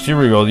first. Here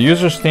we go. The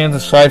user stands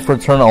aside for a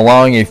turn,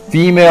 allowing a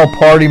female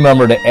party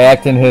member to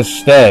act in his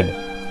stead.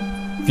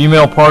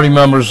 Female party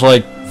members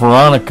like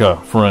Veronica,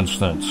 for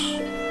instance.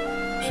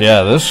 So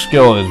yeah, this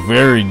skill is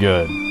very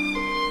good.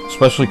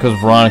 Especially because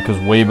Veronica's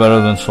way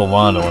better than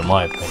Sylvando, in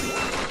my opinion.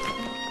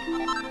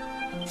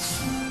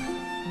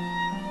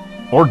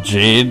 Or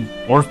Jade,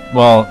 or,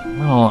 well,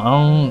 no, I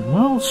don't,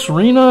 well,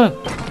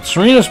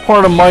 Serena's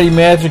part of Mighty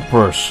Magic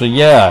Burst, so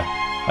yeah,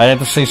 I'd have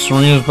to say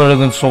Serena's better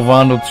than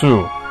Sylvando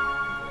too.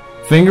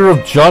 Finger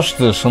of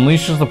Justice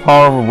unleashes the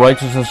power of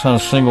righteousness on a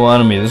single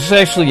enemy. This is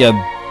actually a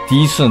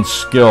decent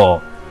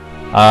skill.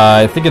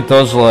 I think it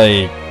does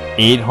like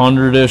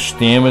 800-ish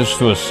damage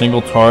to a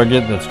single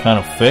target that's kind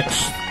of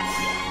fixed.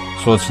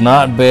 So it's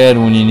not bad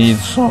when you need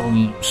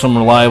some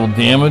reliable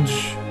damage.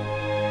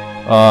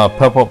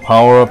 Pep up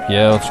power up,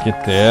 yeah, let's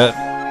get that.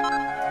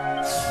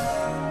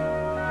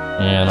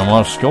 And I'm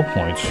out of skill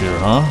points here,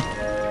 huh?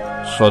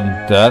 Sudden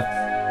death.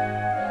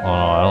 Oh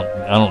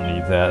no, I don't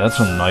need that. That's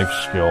a knife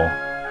skill.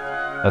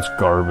 That's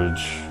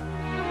garbage.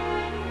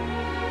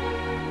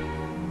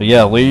 But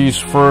yeah, ladies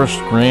first,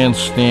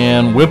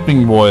 grandstand,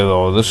 whipping boy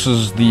though. This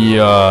is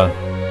the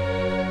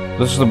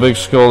big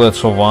skill that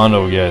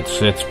Sylvando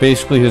gets. It's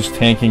basically his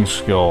tanking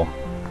skill.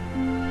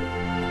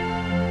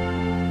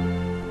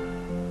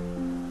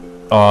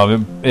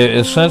 It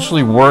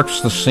essentially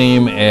works the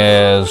same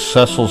as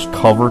Cecil's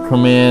cover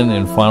command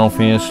in Final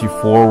Fantasy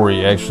IV, where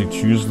you actually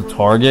choose the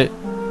target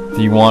that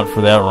you want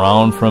for that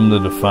round for him to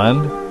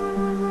defend.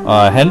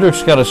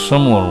 Hendrick's got a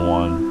similar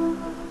one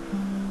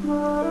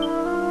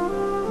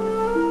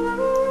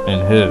in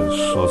his,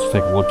 so let's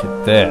take a look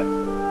at that.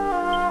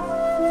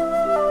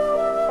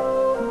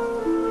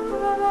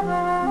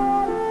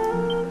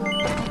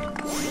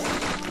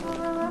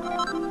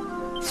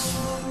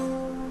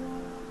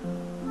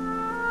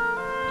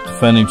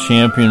 Defending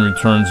champion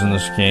returns in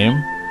this game.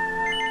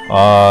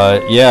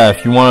 Yeah,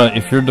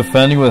 if you're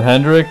defending with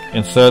Hendrick,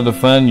 instead of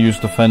defend, use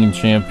defending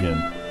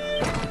champion.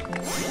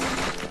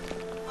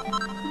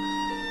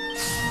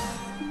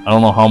 I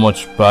don't know how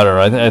much better.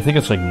 I think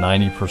it's like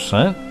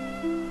 90%.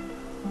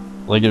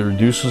 Like it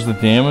reduces the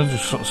damage,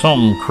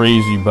 something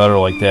crazy better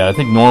like that. I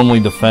think normally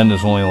defend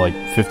is only like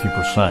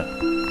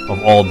 50%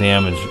 of all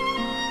damage.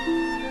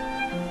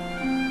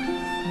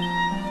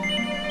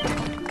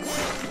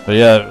 But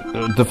yeah,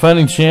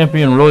 defending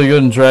champion really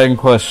good in Dragon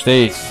Quest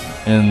VIII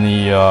in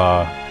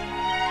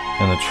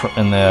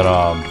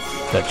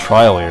that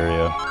trial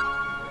area.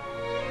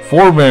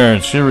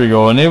 Forbearance, here we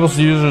go. Enables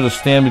the user to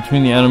stand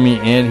between the enemy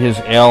and his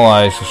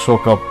allies to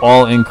soak up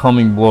all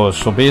incoming blows.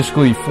 So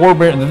basically,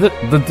 forbearance.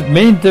 The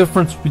main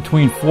difference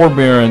between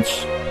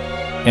forbearance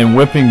and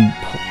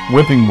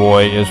whipping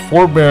boy is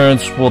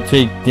forbearance will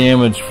take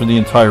damage for the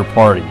entire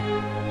party.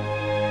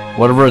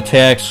 Whatever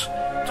attacks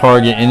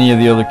target any of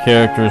the other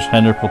characters,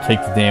 Hendrick will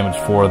take the damage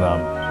for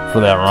them for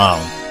that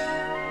round.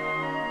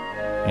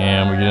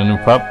 And we get a new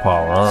pep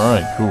power.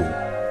 Alright, cool.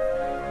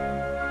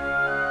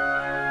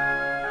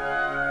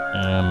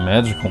 And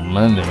magical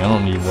mending, I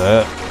don't need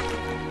that.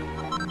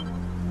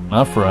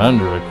 Not for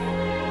Hendrick.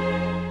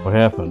 What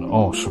happened?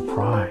 Oh,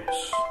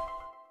 surprise.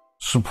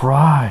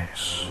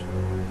 Surprise!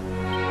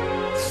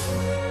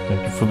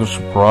 Thank you for the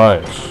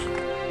surprise.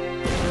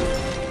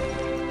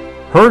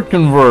 Hurt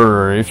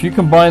Converter. If you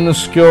combine the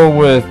skill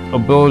with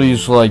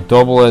abilities like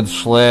Double-Edged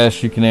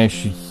Slash, you can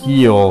actually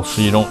heal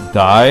so you don't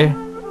die,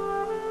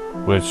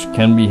 which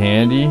can be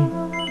handy.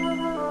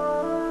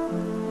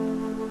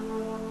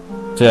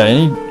 So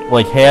yeah,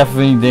 like half of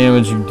any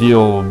damage you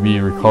deal will be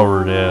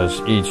recovered as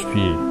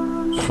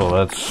HP. So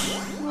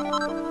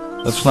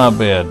that's not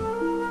bad.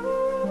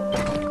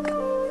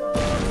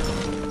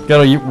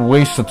 Gotta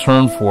waste a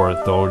turn for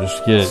it though, just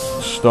to get it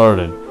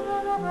started.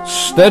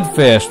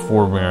 Steadfast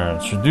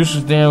Forbearance.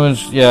 Reduces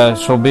damage, yeah,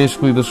 so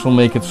basically this will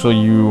make it so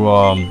you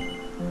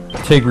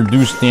take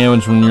reduced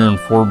damage when you're in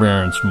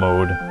Forbearance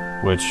mode,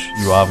 which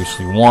you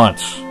obviously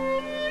want.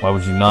 Why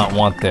would you not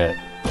want that?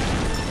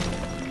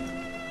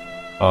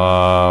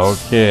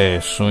 Okay,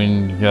 so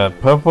we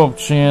got Pep Up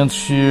Chance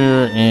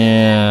here,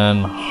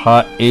 and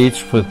Hot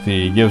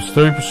H-Pathy. Gives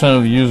 30%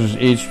 of the user's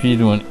HP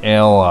to an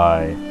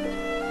ally.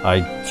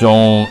 I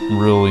don't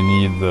really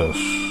need this.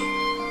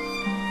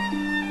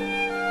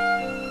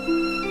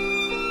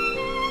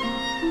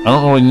 I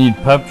don't really need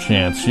Pep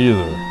Chance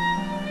either,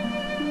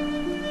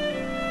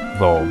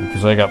 though,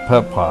 because I got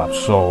Pep Pop,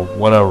 so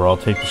whatever, I'll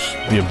take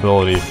the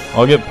ability.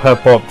 I'll get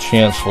Pep Up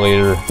Chance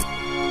later,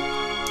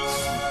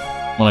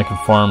 when I can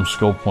farm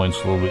skill points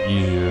a little bit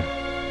easier.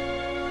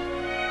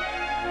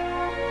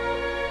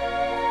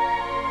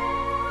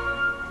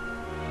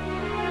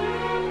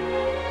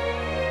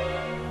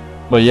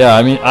 But yeah,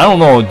 I mean, I don't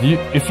know,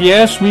 if you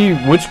ask me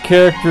which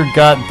character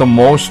got the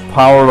most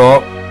powered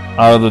up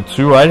out of the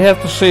two, I'd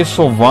have to say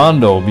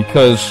Sylvando,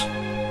 because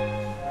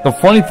the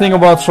funny thing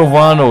about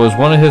Sylvando is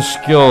one of his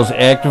skills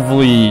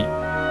actively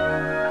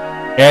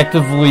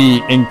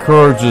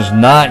encourages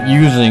not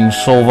using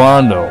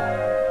Sylvando.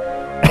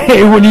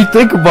 Hey, when you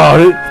think about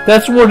it,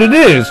 that's what it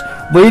is.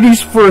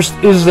 Ladies first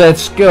is that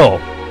skill.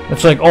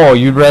 It's like, oh,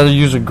 you'd rather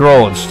use a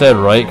girl instead,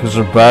 right? Because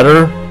they're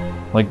better.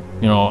 Like,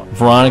 you know,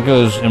 Veronica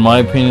is, in my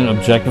opinion,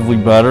 objectively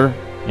better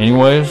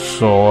anyways.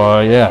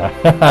 So, yeah.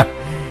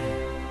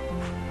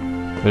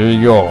 There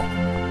you go.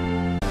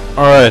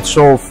 Alright,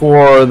 so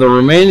for the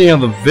remaining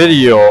of the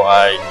video,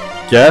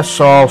 I guess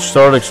I'll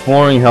start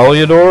exploring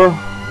Heliodor.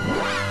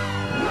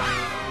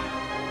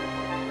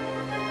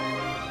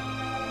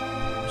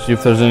 See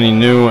if there's any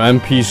new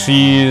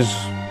NPCs,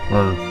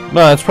 or...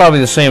 no, it's probably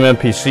the same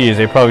NPCs,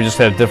 they probably just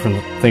have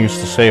different things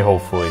to say,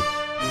 hopefully.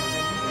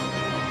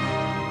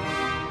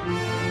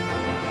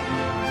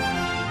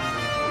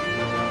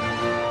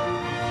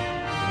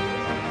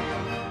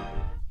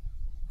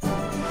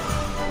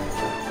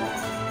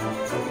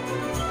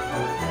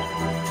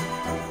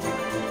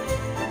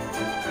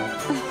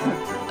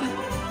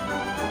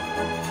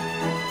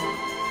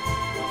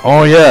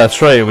 Oh yeah,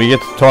 that's right, we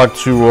get to talk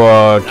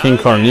to King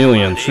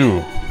Carnelian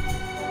too.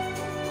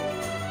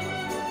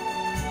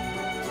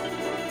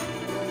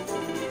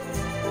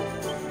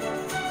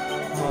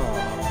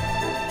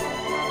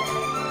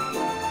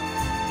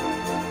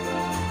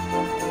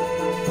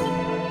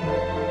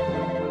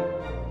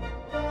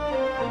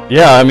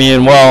 Yeah, I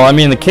mean, well, I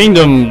mean, the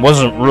kingdom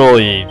wasn't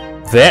really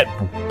that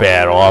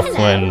bad off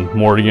when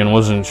Morrigan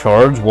was in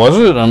charge, was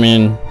it? I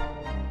mean,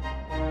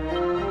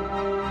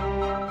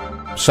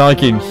 it's not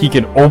like he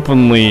could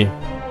openly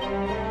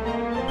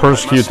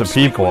persecute the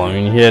people. I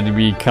mean, he had to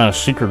be kind of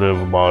secretive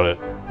about it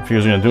if he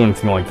was going to do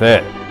anything like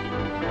that.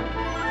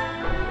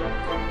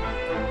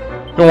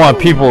 You don't want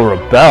people to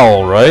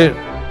rebel, right?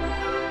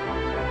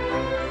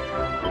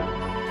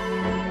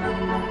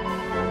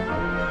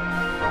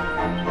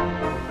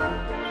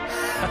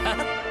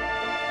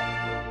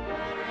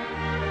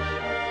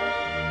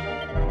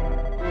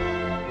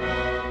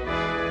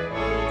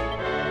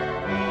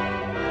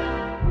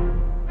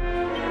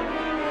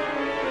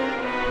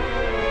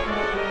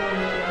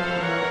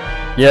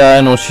 Yeah,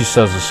 I know she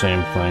says the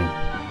same thing.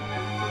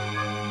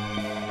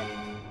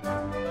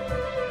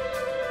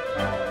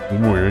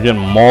 Ooh, you're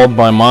getting mauled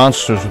by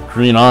monsters with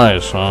green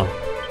eyes, huh?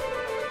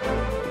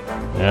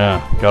 Yeah,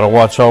 gotta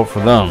watch out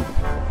for them.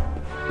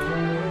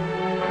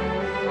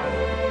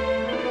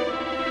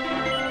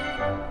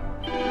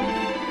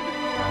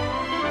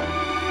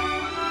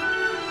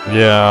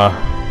 Yeah.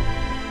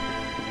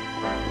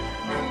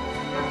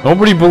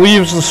 Nobody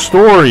believes the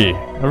story.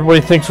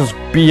 Everybody thinks it's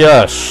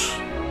BS.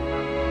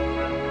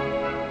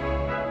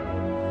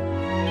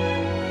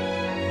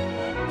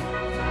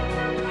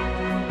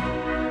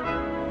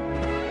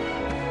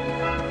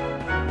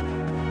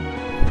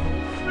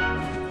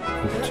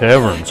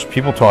 Taverns.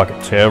 People talk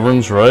at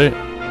taverns, right?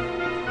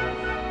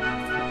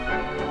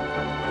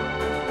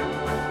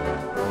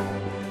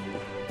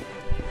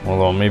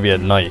 Although, maybe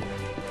at night.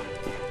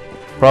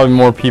 Probably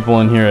more people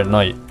in here at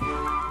night.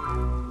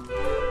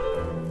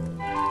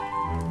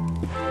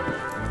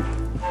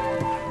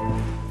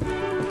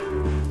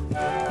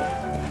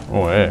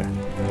 Oh, hey.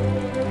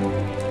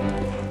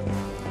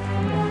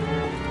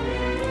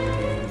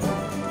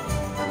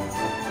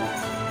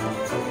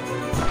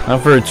 Not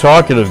very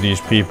talkative,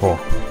 these people.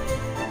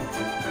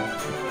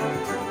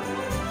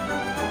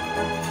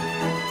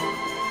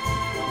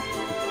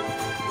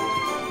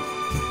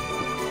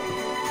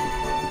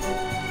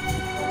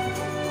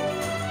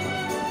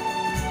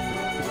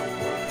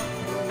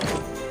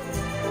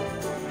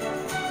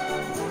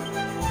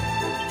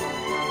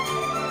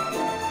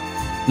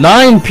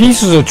 Nine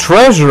pieces of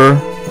treasure?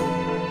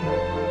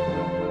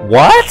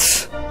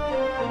 What?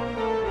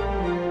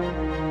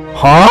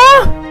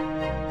 Huh?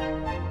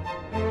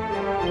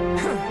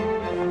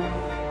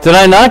 Did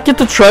I not get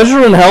the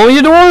treasure in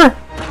Heliodor?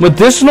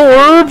 Medicinal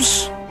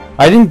herbs?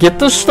 I didn't get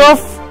this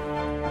stuff?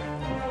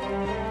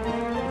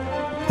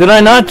 Did I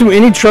not do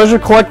any treasure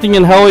collecting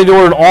in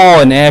Heliodor at all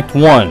in Act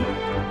 1?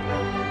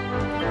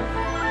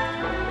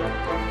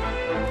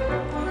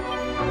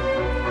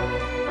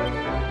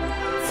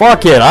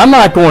 Fuck it, I'm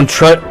not going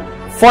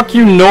fuck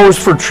you, nose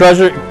for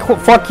treasure.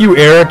 Fuck you,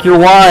 Eric, you're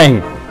lying.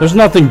 There's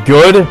nothing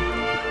good.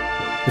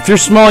 If you're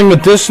smelling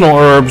medicinal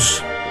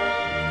herbs,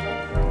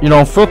 you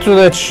know, filter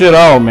that shit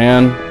out,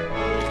 man.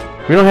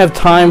 We don't have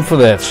time for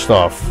that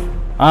stuff.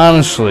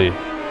 Honestly.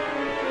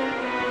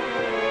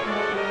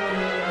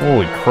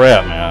 Holy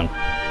crap, man.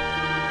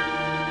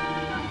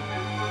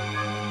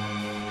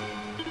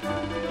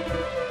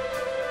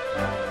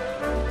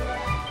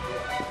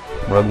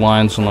 Red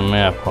lines on the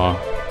map,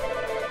 huh?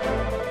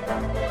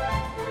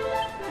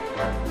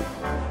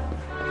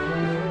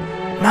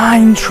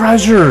 Nine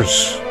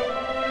treasures!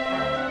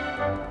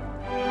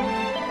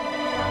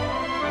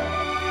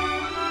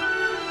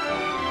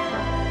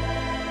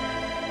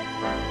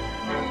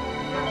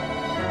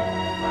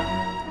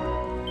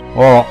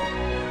 Well,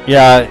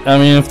 yeah, I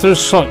mean, if there's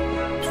some...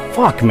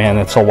 Fuck, man,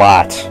 that's a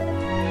lot.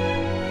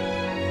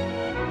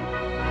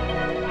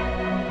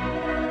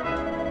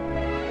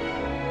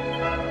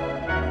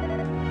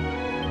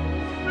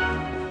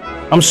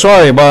 I'm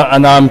sorry about,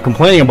 and I'm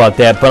complaining about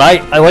that, but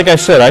I like I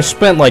said, I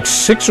spent like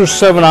 6 or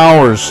 7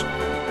 hours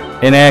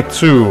in Act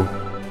 2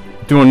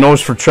 doing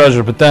Nose for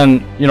Treasure, but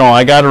then, you know,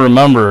 I gotta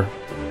remember,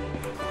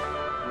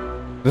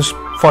 this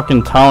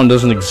fucking town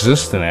doesn't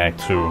exist in Act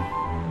 2.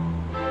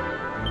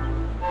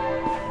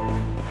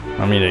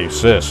 I mean, it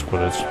exists,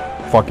 but it's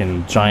a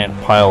fucking giant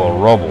pile of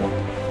rubble.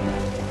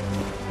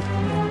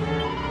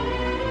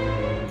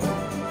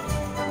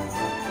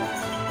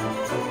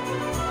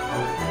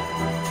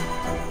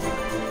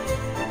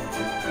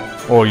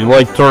 Oh, you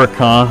like Dirk,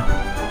 huh?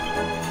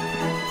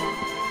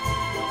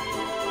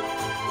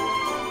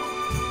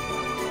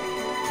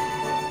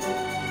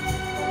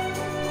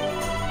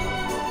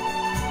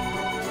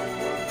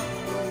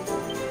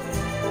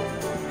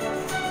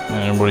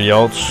 Anybody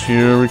else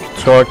here we can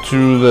talk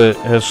to that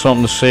has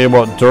something to say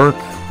about Dirk?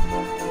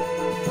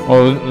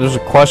 Oh, there's a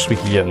quest we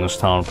can get in this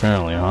town,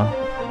 apparently, huh?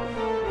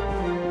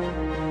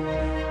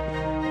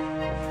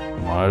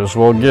 Might as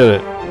well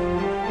get it.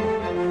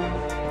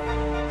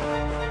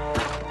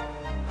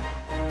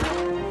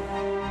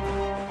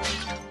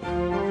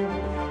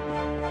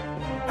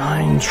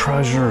 9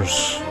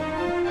 treasures.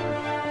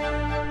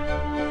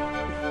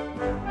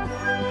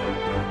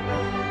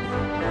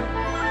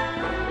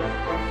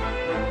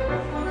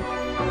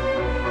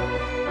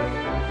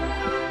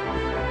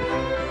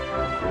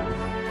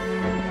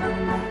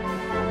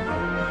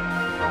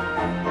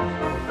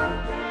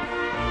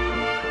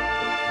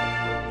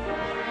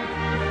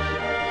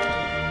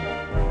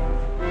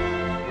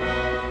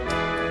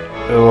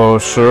 Hello,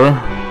 sir.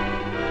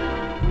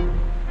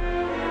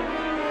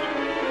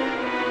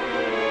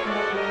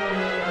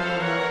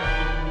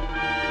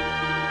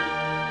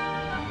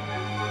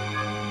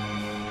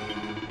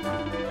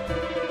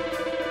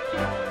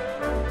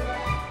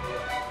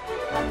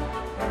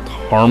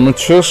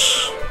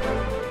 Armistice.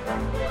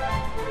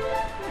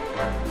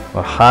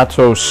 The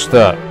Hato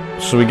Step.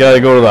 So we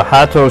gotta go to the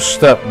Hato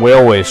Step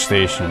railway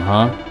station,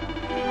 huh?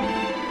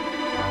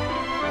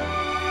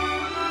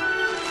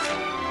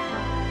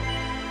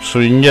 So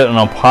you can get an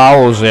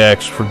Apollo's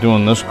axe for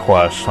doing this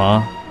quest,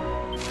 huh?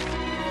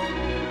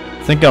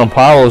 I think an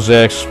Apollo's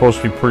axe is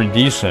supposed to be pretty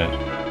decent.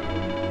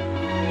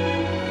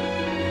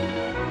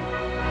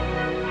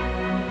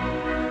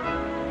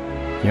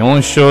 He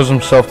only shows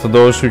himself to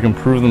those who can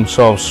prove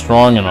themselves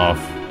strong enough.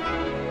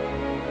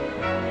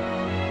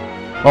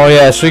 Oh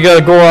yeah, so we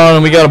gotta go around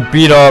and we gotta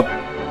beat up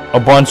a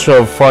bunch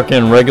of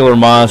fucking regular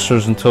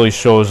monsters until he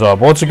shows up.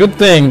 Well, it's a good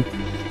thing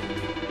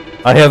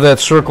I have that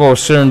circle of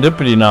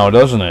serendipity now,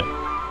 doesn't it?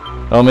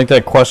 That'll make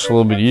that quest a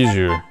little bit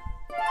easier.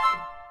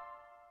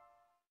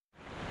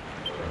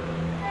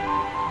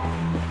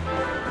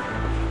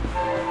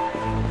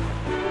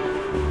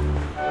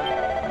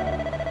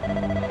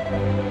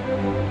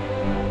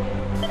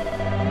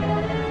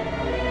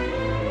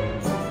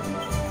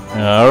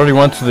 Yeah, I already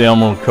went to the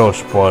Emerald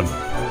Coast, bud.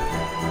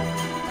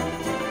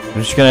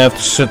 I'm just gonna have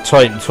to sit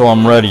tight until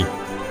I'm ready.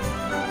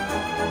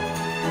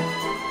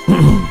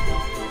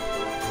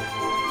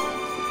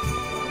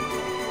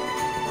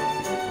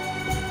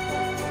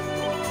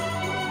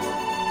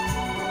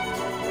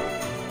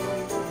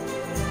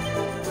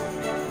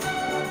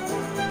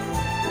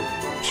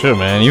 Shit,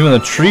 man, even the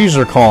trees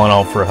are calling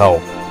out for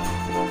help.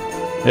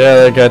 Yeah,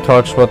 that guy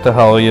talks about the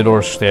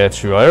Heliodor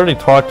statue. I already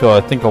talked to,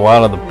 I think, a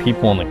lot of the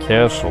people in the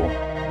castle.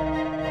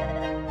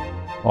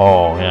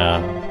 Oh,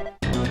 yeah.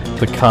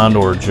 The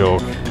Condor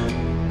joke.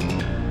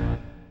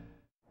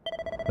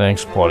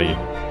 Thanks, buddy.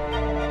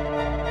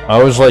 I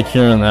always like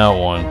hearing that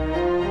one.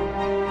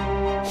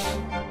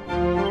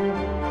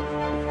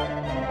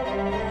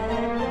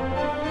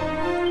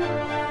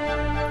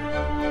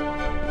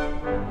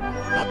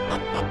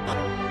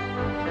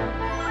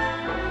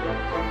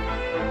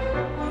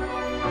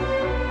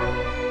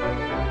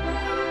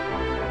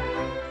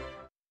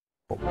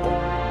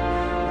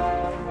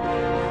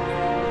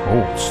 Oh,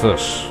 what's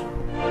this?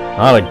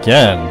 Not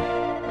again.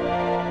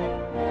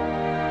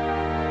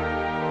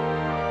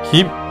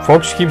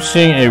 Folks keep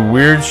seeing a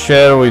weird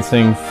shadowy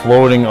thing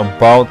floating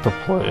about the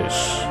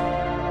place.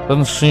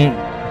 Doesn't seem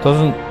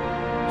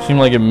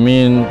like it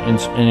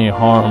means any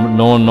harm, but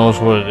no one knows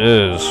what it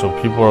is, so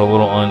people are a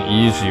little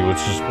uneasy, which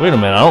is... Wait a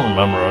minute, I don't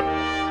remember it.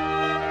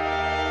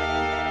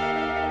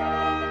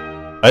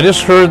 I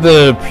just heard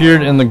that it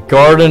appeared in the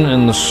garden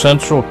in the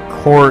central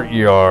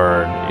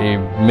courtyard. A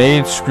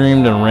maid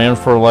screamed and ran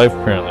for her life,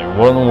 apparently.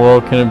 What in the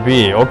world can it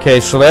be? Okay,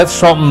 so that's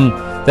something...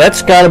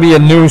 That's gotta be a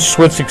new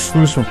Switch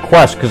exclusive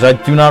quest, because I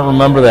do not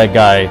remember that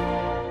guy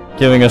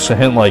giving us a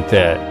hint like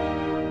that.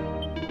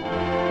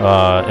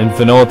 In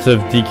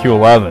Vanillitive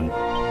DQ11.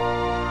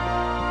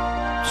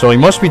 So he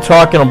must be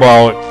talking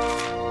about...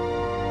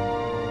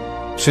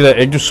 See that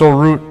Yggdrasil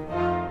root?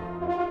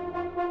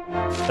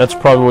 That's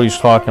probably what he's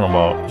talking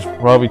about. He's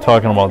probably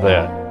talking about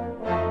that.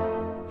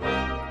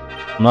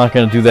 I'm not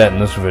gonna do that in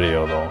this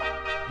video, though.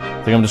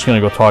 I think I'm just gonna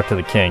go talk to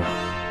the king.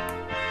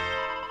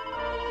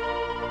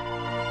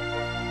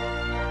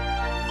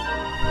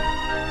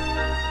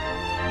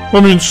 I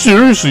mean,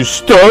 seriously,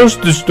 stars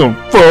just don't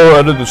fall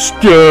out of the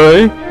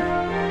sky.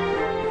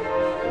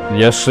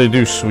 Yes, they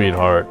do,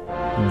 sweetheart.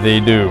 They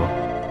do.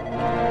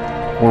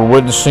 We're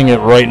witnessing it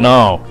right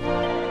now.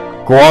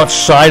 Go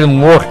outside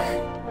and look.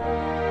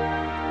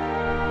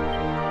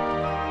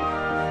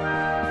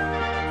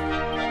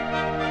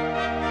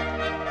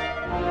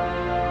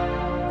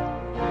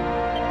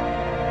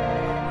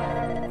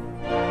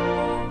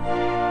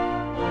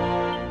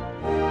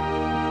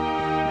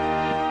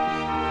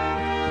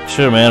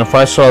 Shit, man, if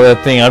I saw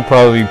that thing, I'd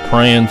probably be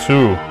praying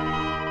too.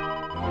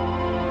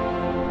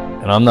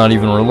 And I'm not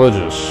even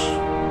religious.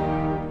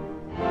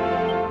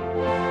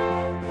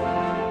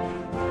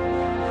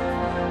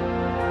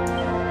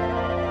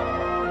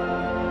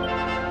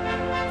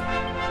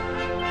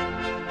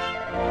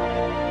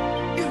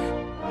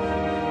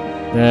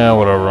 Yeah,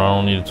 whatever. I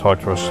don't need to talk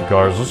to our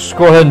cigars. Let's just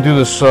go ahead and do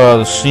this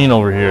this scene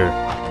over here.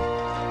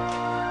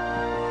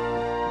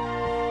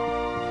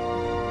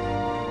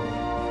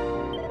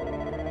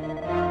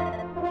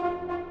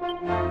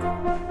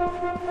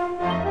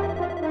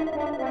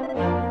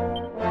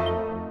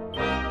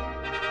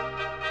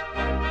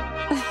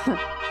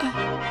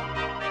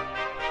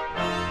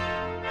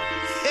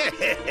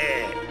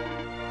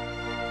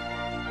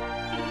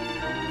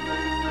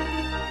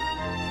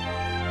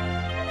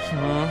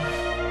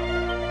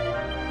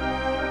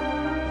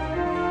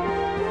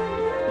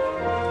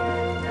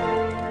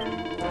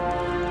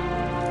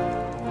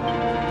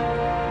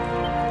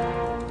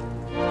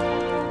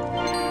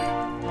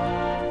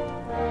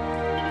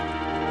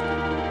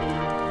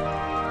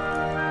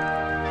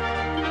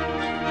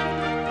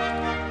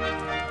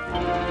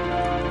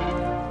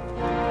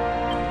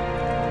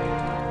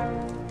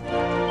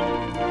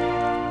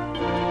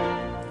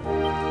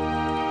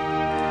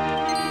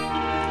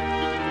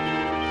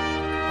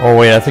 Oh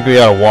wait, I think we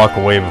gotta walk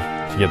away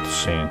to get the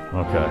scene.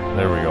 Okay,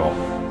 there we go.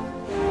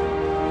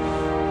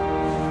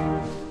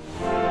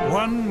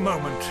 One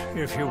moment,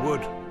 if you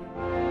would.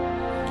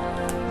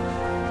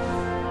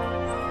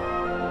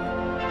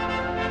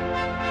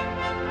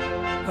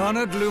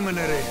 Honored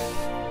luminary,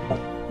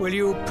 will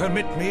you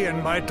permit me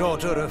and my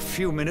daughter a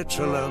few minutes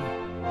alone?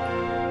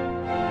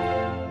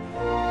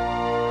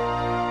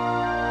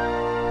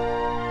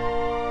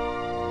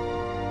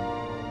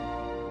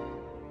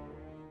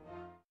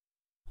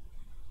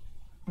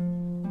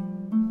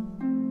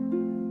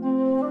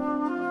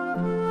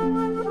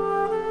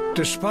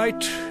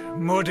 Despite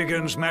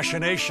Mordigan's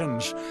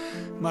machinations,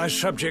 my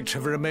subjects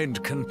have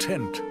remained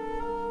content.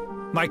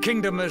 My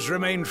kingdom has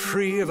remained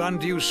free of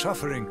undue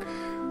suffering.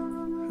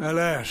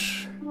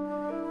 Alas,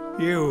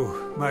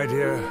 you, my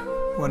dear,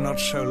 were not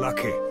so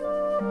lucky.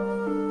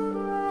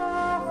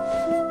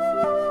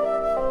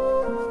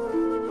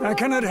 I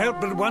cannot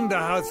help but wonder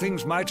how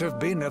things might have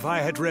been if I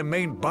had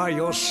remained by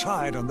your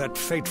side on that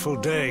fateful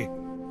day.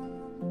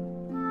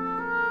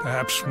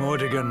 Perhaps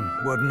Mordigan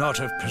would not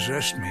have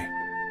possessed me.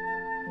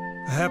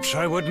 Perhaps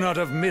I would not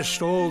have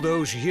missed all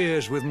those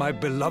years with my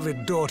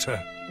beloved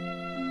daughter.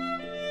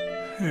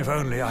 If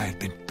only I had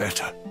been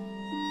better,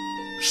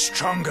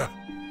 stronger.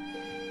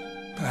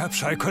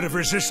 Perhaps I could have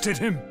resisted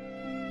him.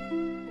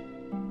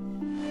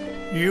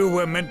 You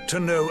were meant to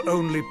know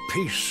only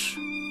peace.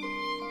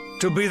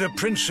 To be the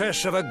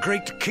princess of a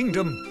great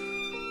kingdom,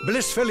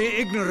 blissfully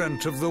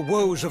ignorant of the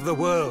woes of the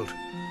world.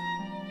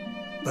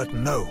 But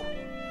no.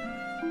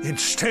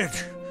 Instead,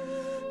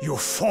 you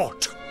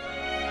fought.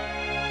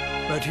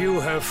 But you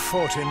have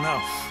fought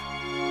enough.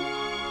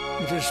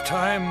 It is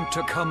time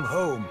to come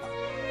home,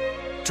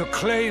 to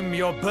claim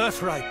your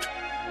birthright,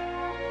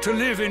 to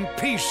live in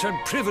peace and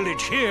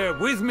privilege here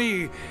with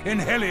me in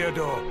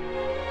Heliodor.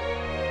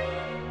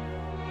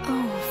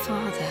 Oh,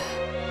 Father.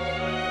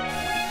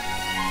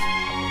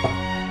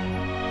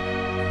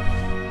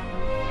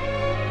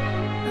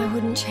 I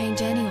wouldn't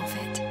change any of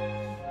it.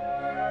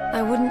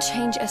 I wouldn't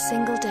change a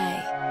single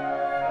day.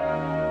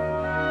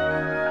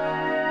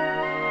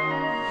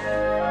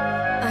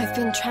 I've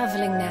been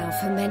traveling now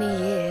for many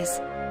years,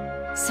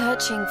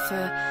 searching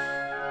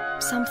for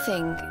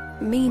something,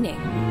 meaning,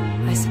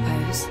 I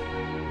suppose.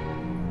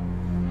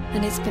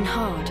 And it's been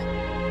hard,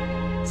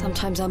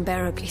 sometimes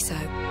unbearably so.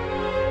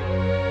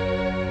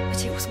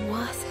 But it was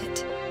worth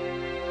it.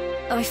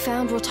 I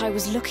found what I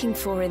was looking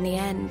for in the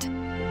end.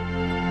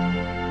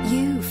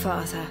 You,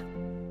 Father.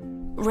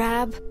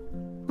 Rab,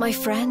 my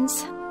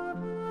friends.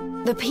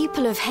 The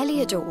people of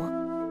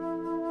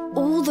Heliodor.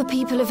 All the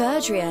people of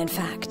Erdrea, in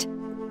fact.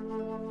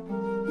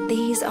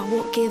 These are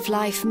what give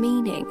life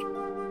meaning,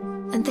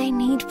 and they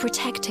need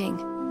protecting.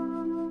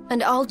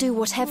 And I'll do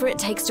whatever it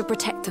takes to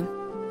protect them.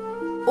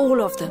 All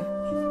of them.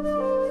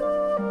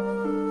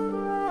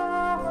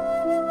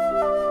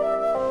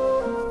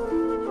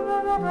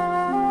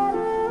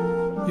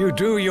 You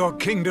do your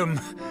kingdom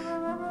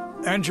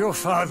and your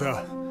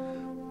father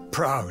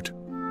proud.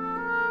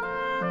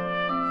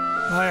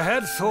 I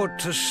had thought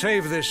to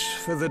save this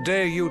for the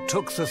day you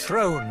took the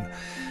throne,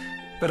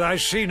 but I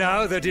see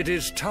now that it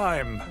is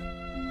time.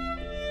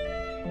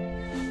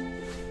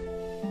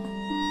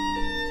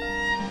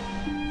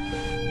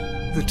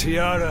 The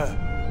tiara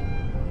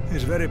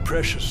is very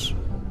precious.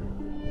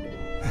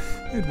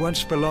 It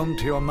once belonged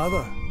to your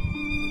mother.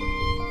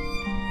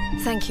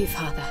 Thank you,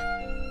 Father.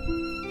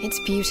 It's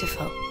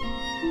beautiful.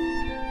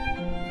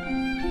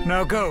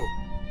 Now go.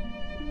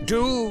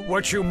 Do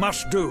what you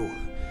must do.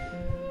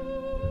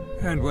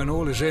 And when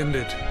all is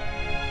ended,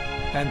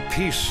 and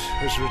peace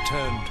has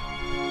returned,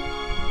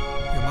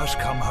 you must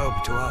come home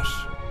to us,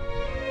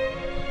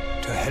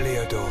 to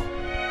Heliodor.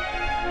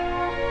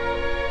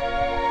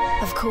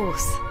 Of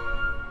course.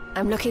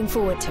 I'm looking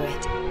forward to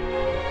it.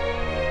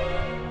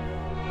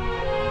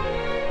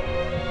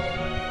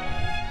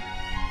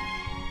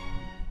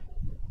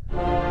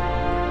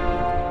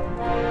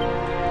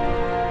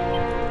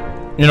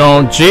 You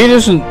know, Jade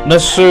isn't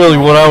necessarily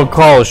what I would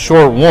call a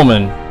short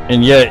woman,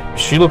 and yet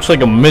she looks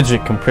like a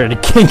midget compared to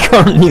King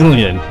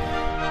Carnelian.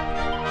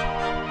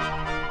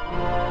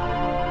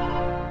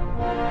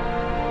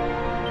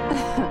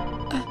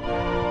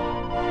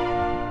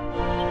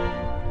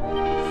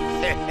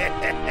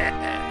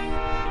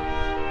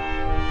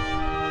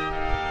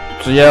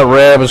 So yeah,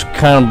 Rab has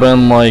kind of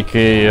been like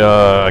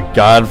a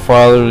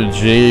godfather to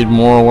Jade,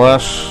 more or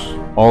less,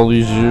 all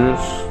these years.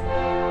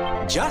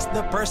 Just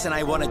the person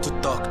I wanted to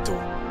talk to.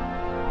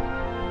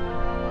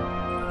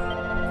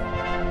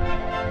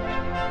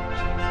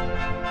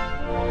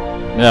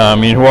 Yeah, I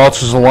mean, who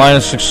else is the line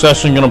of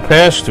succession gonna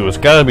pass to? It's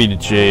gotta be to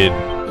Jade.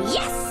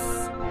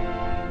 Yes!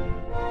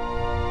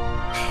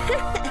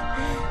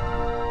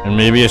 And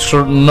maybe a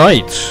certain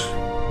knight.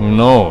 Who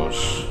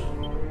knows?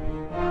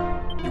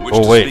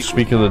 Oh wait,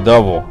 speak of the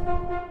devil.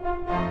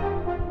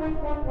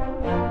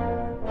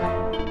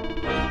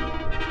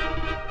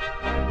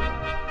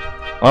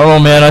 I don't know,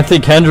 man. I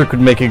think Hendrik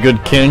would make a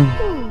good king.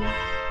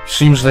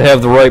 Seems to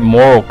have the right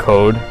moral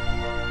code.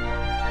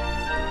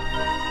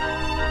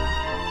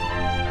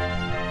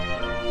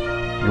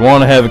 You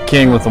want to have a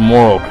king with a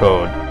moral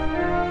code.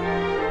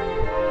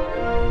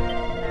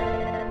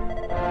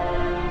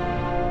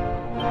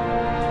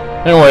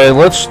 Anyway,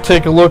 let's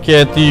take a look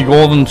at the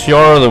golden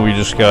tiara that we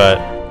just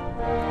got.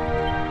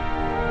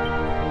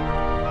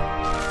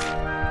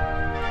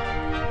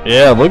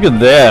 Yeah, look at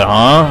that,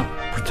 huh?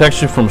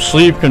 Protects you from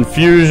sleep,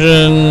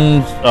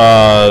 confusion,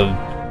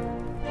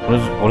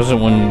 what is it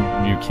when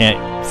you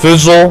can't...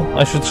 Fizzle,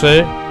 I should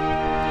say.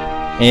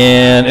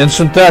 And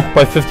instant death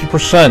by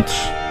 50%.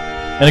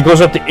 And it goes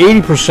up to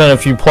 80%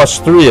 if you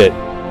 +3 it.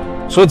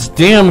 So it's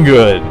damn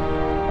good.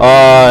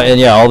 And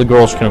yeah, all the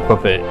girls can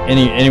equip it.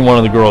 Any one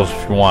of the girls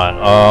if you want.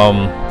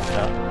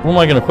 Who am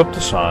I gonna equip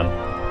this on?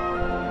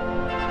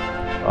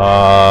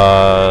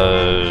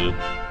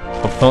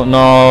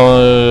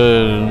 No,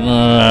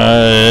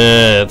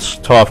 it's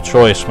a tough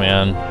choice,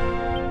 man.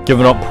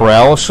 Giving up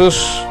paralysis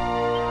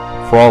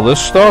for all this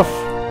stuff?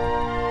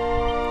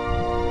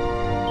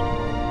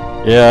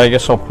 Yeah, I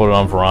guess I'll put it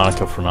on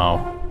Veronica for now.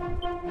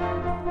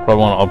 Probably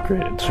want to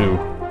upgrade it too.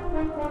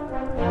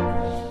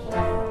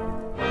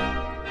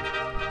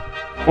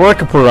 Or I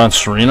could put it on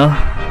Serena.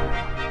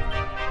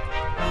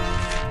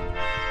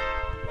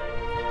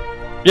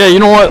 Yeah, you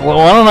know what?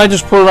 Why don't I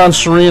just put it on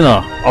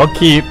Serena? I'll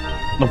keep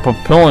the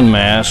Papillon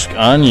mask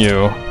on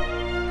you,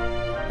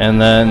 and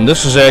then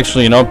this is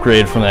actually an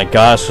upgrade from that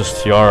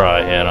Goddess's tiara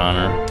I had on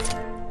her.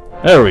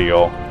 There we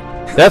go.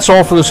 That's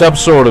all for this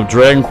episode of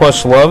Dragon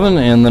Quest XI.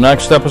 In the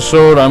next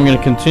episode, I'm going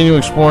to continue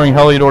exploring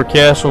Heliodor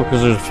Castle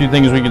because there's a few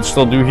things we can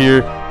still do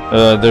here.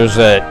 There's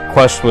that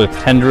quest with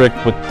Hendrik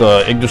with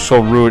the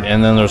Yggdrasil root,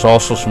 and then there's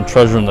also some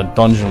treasure in the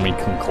dungeon we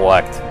can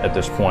collect at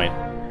this point.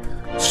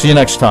 See you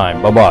next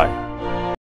time. Bye-bye.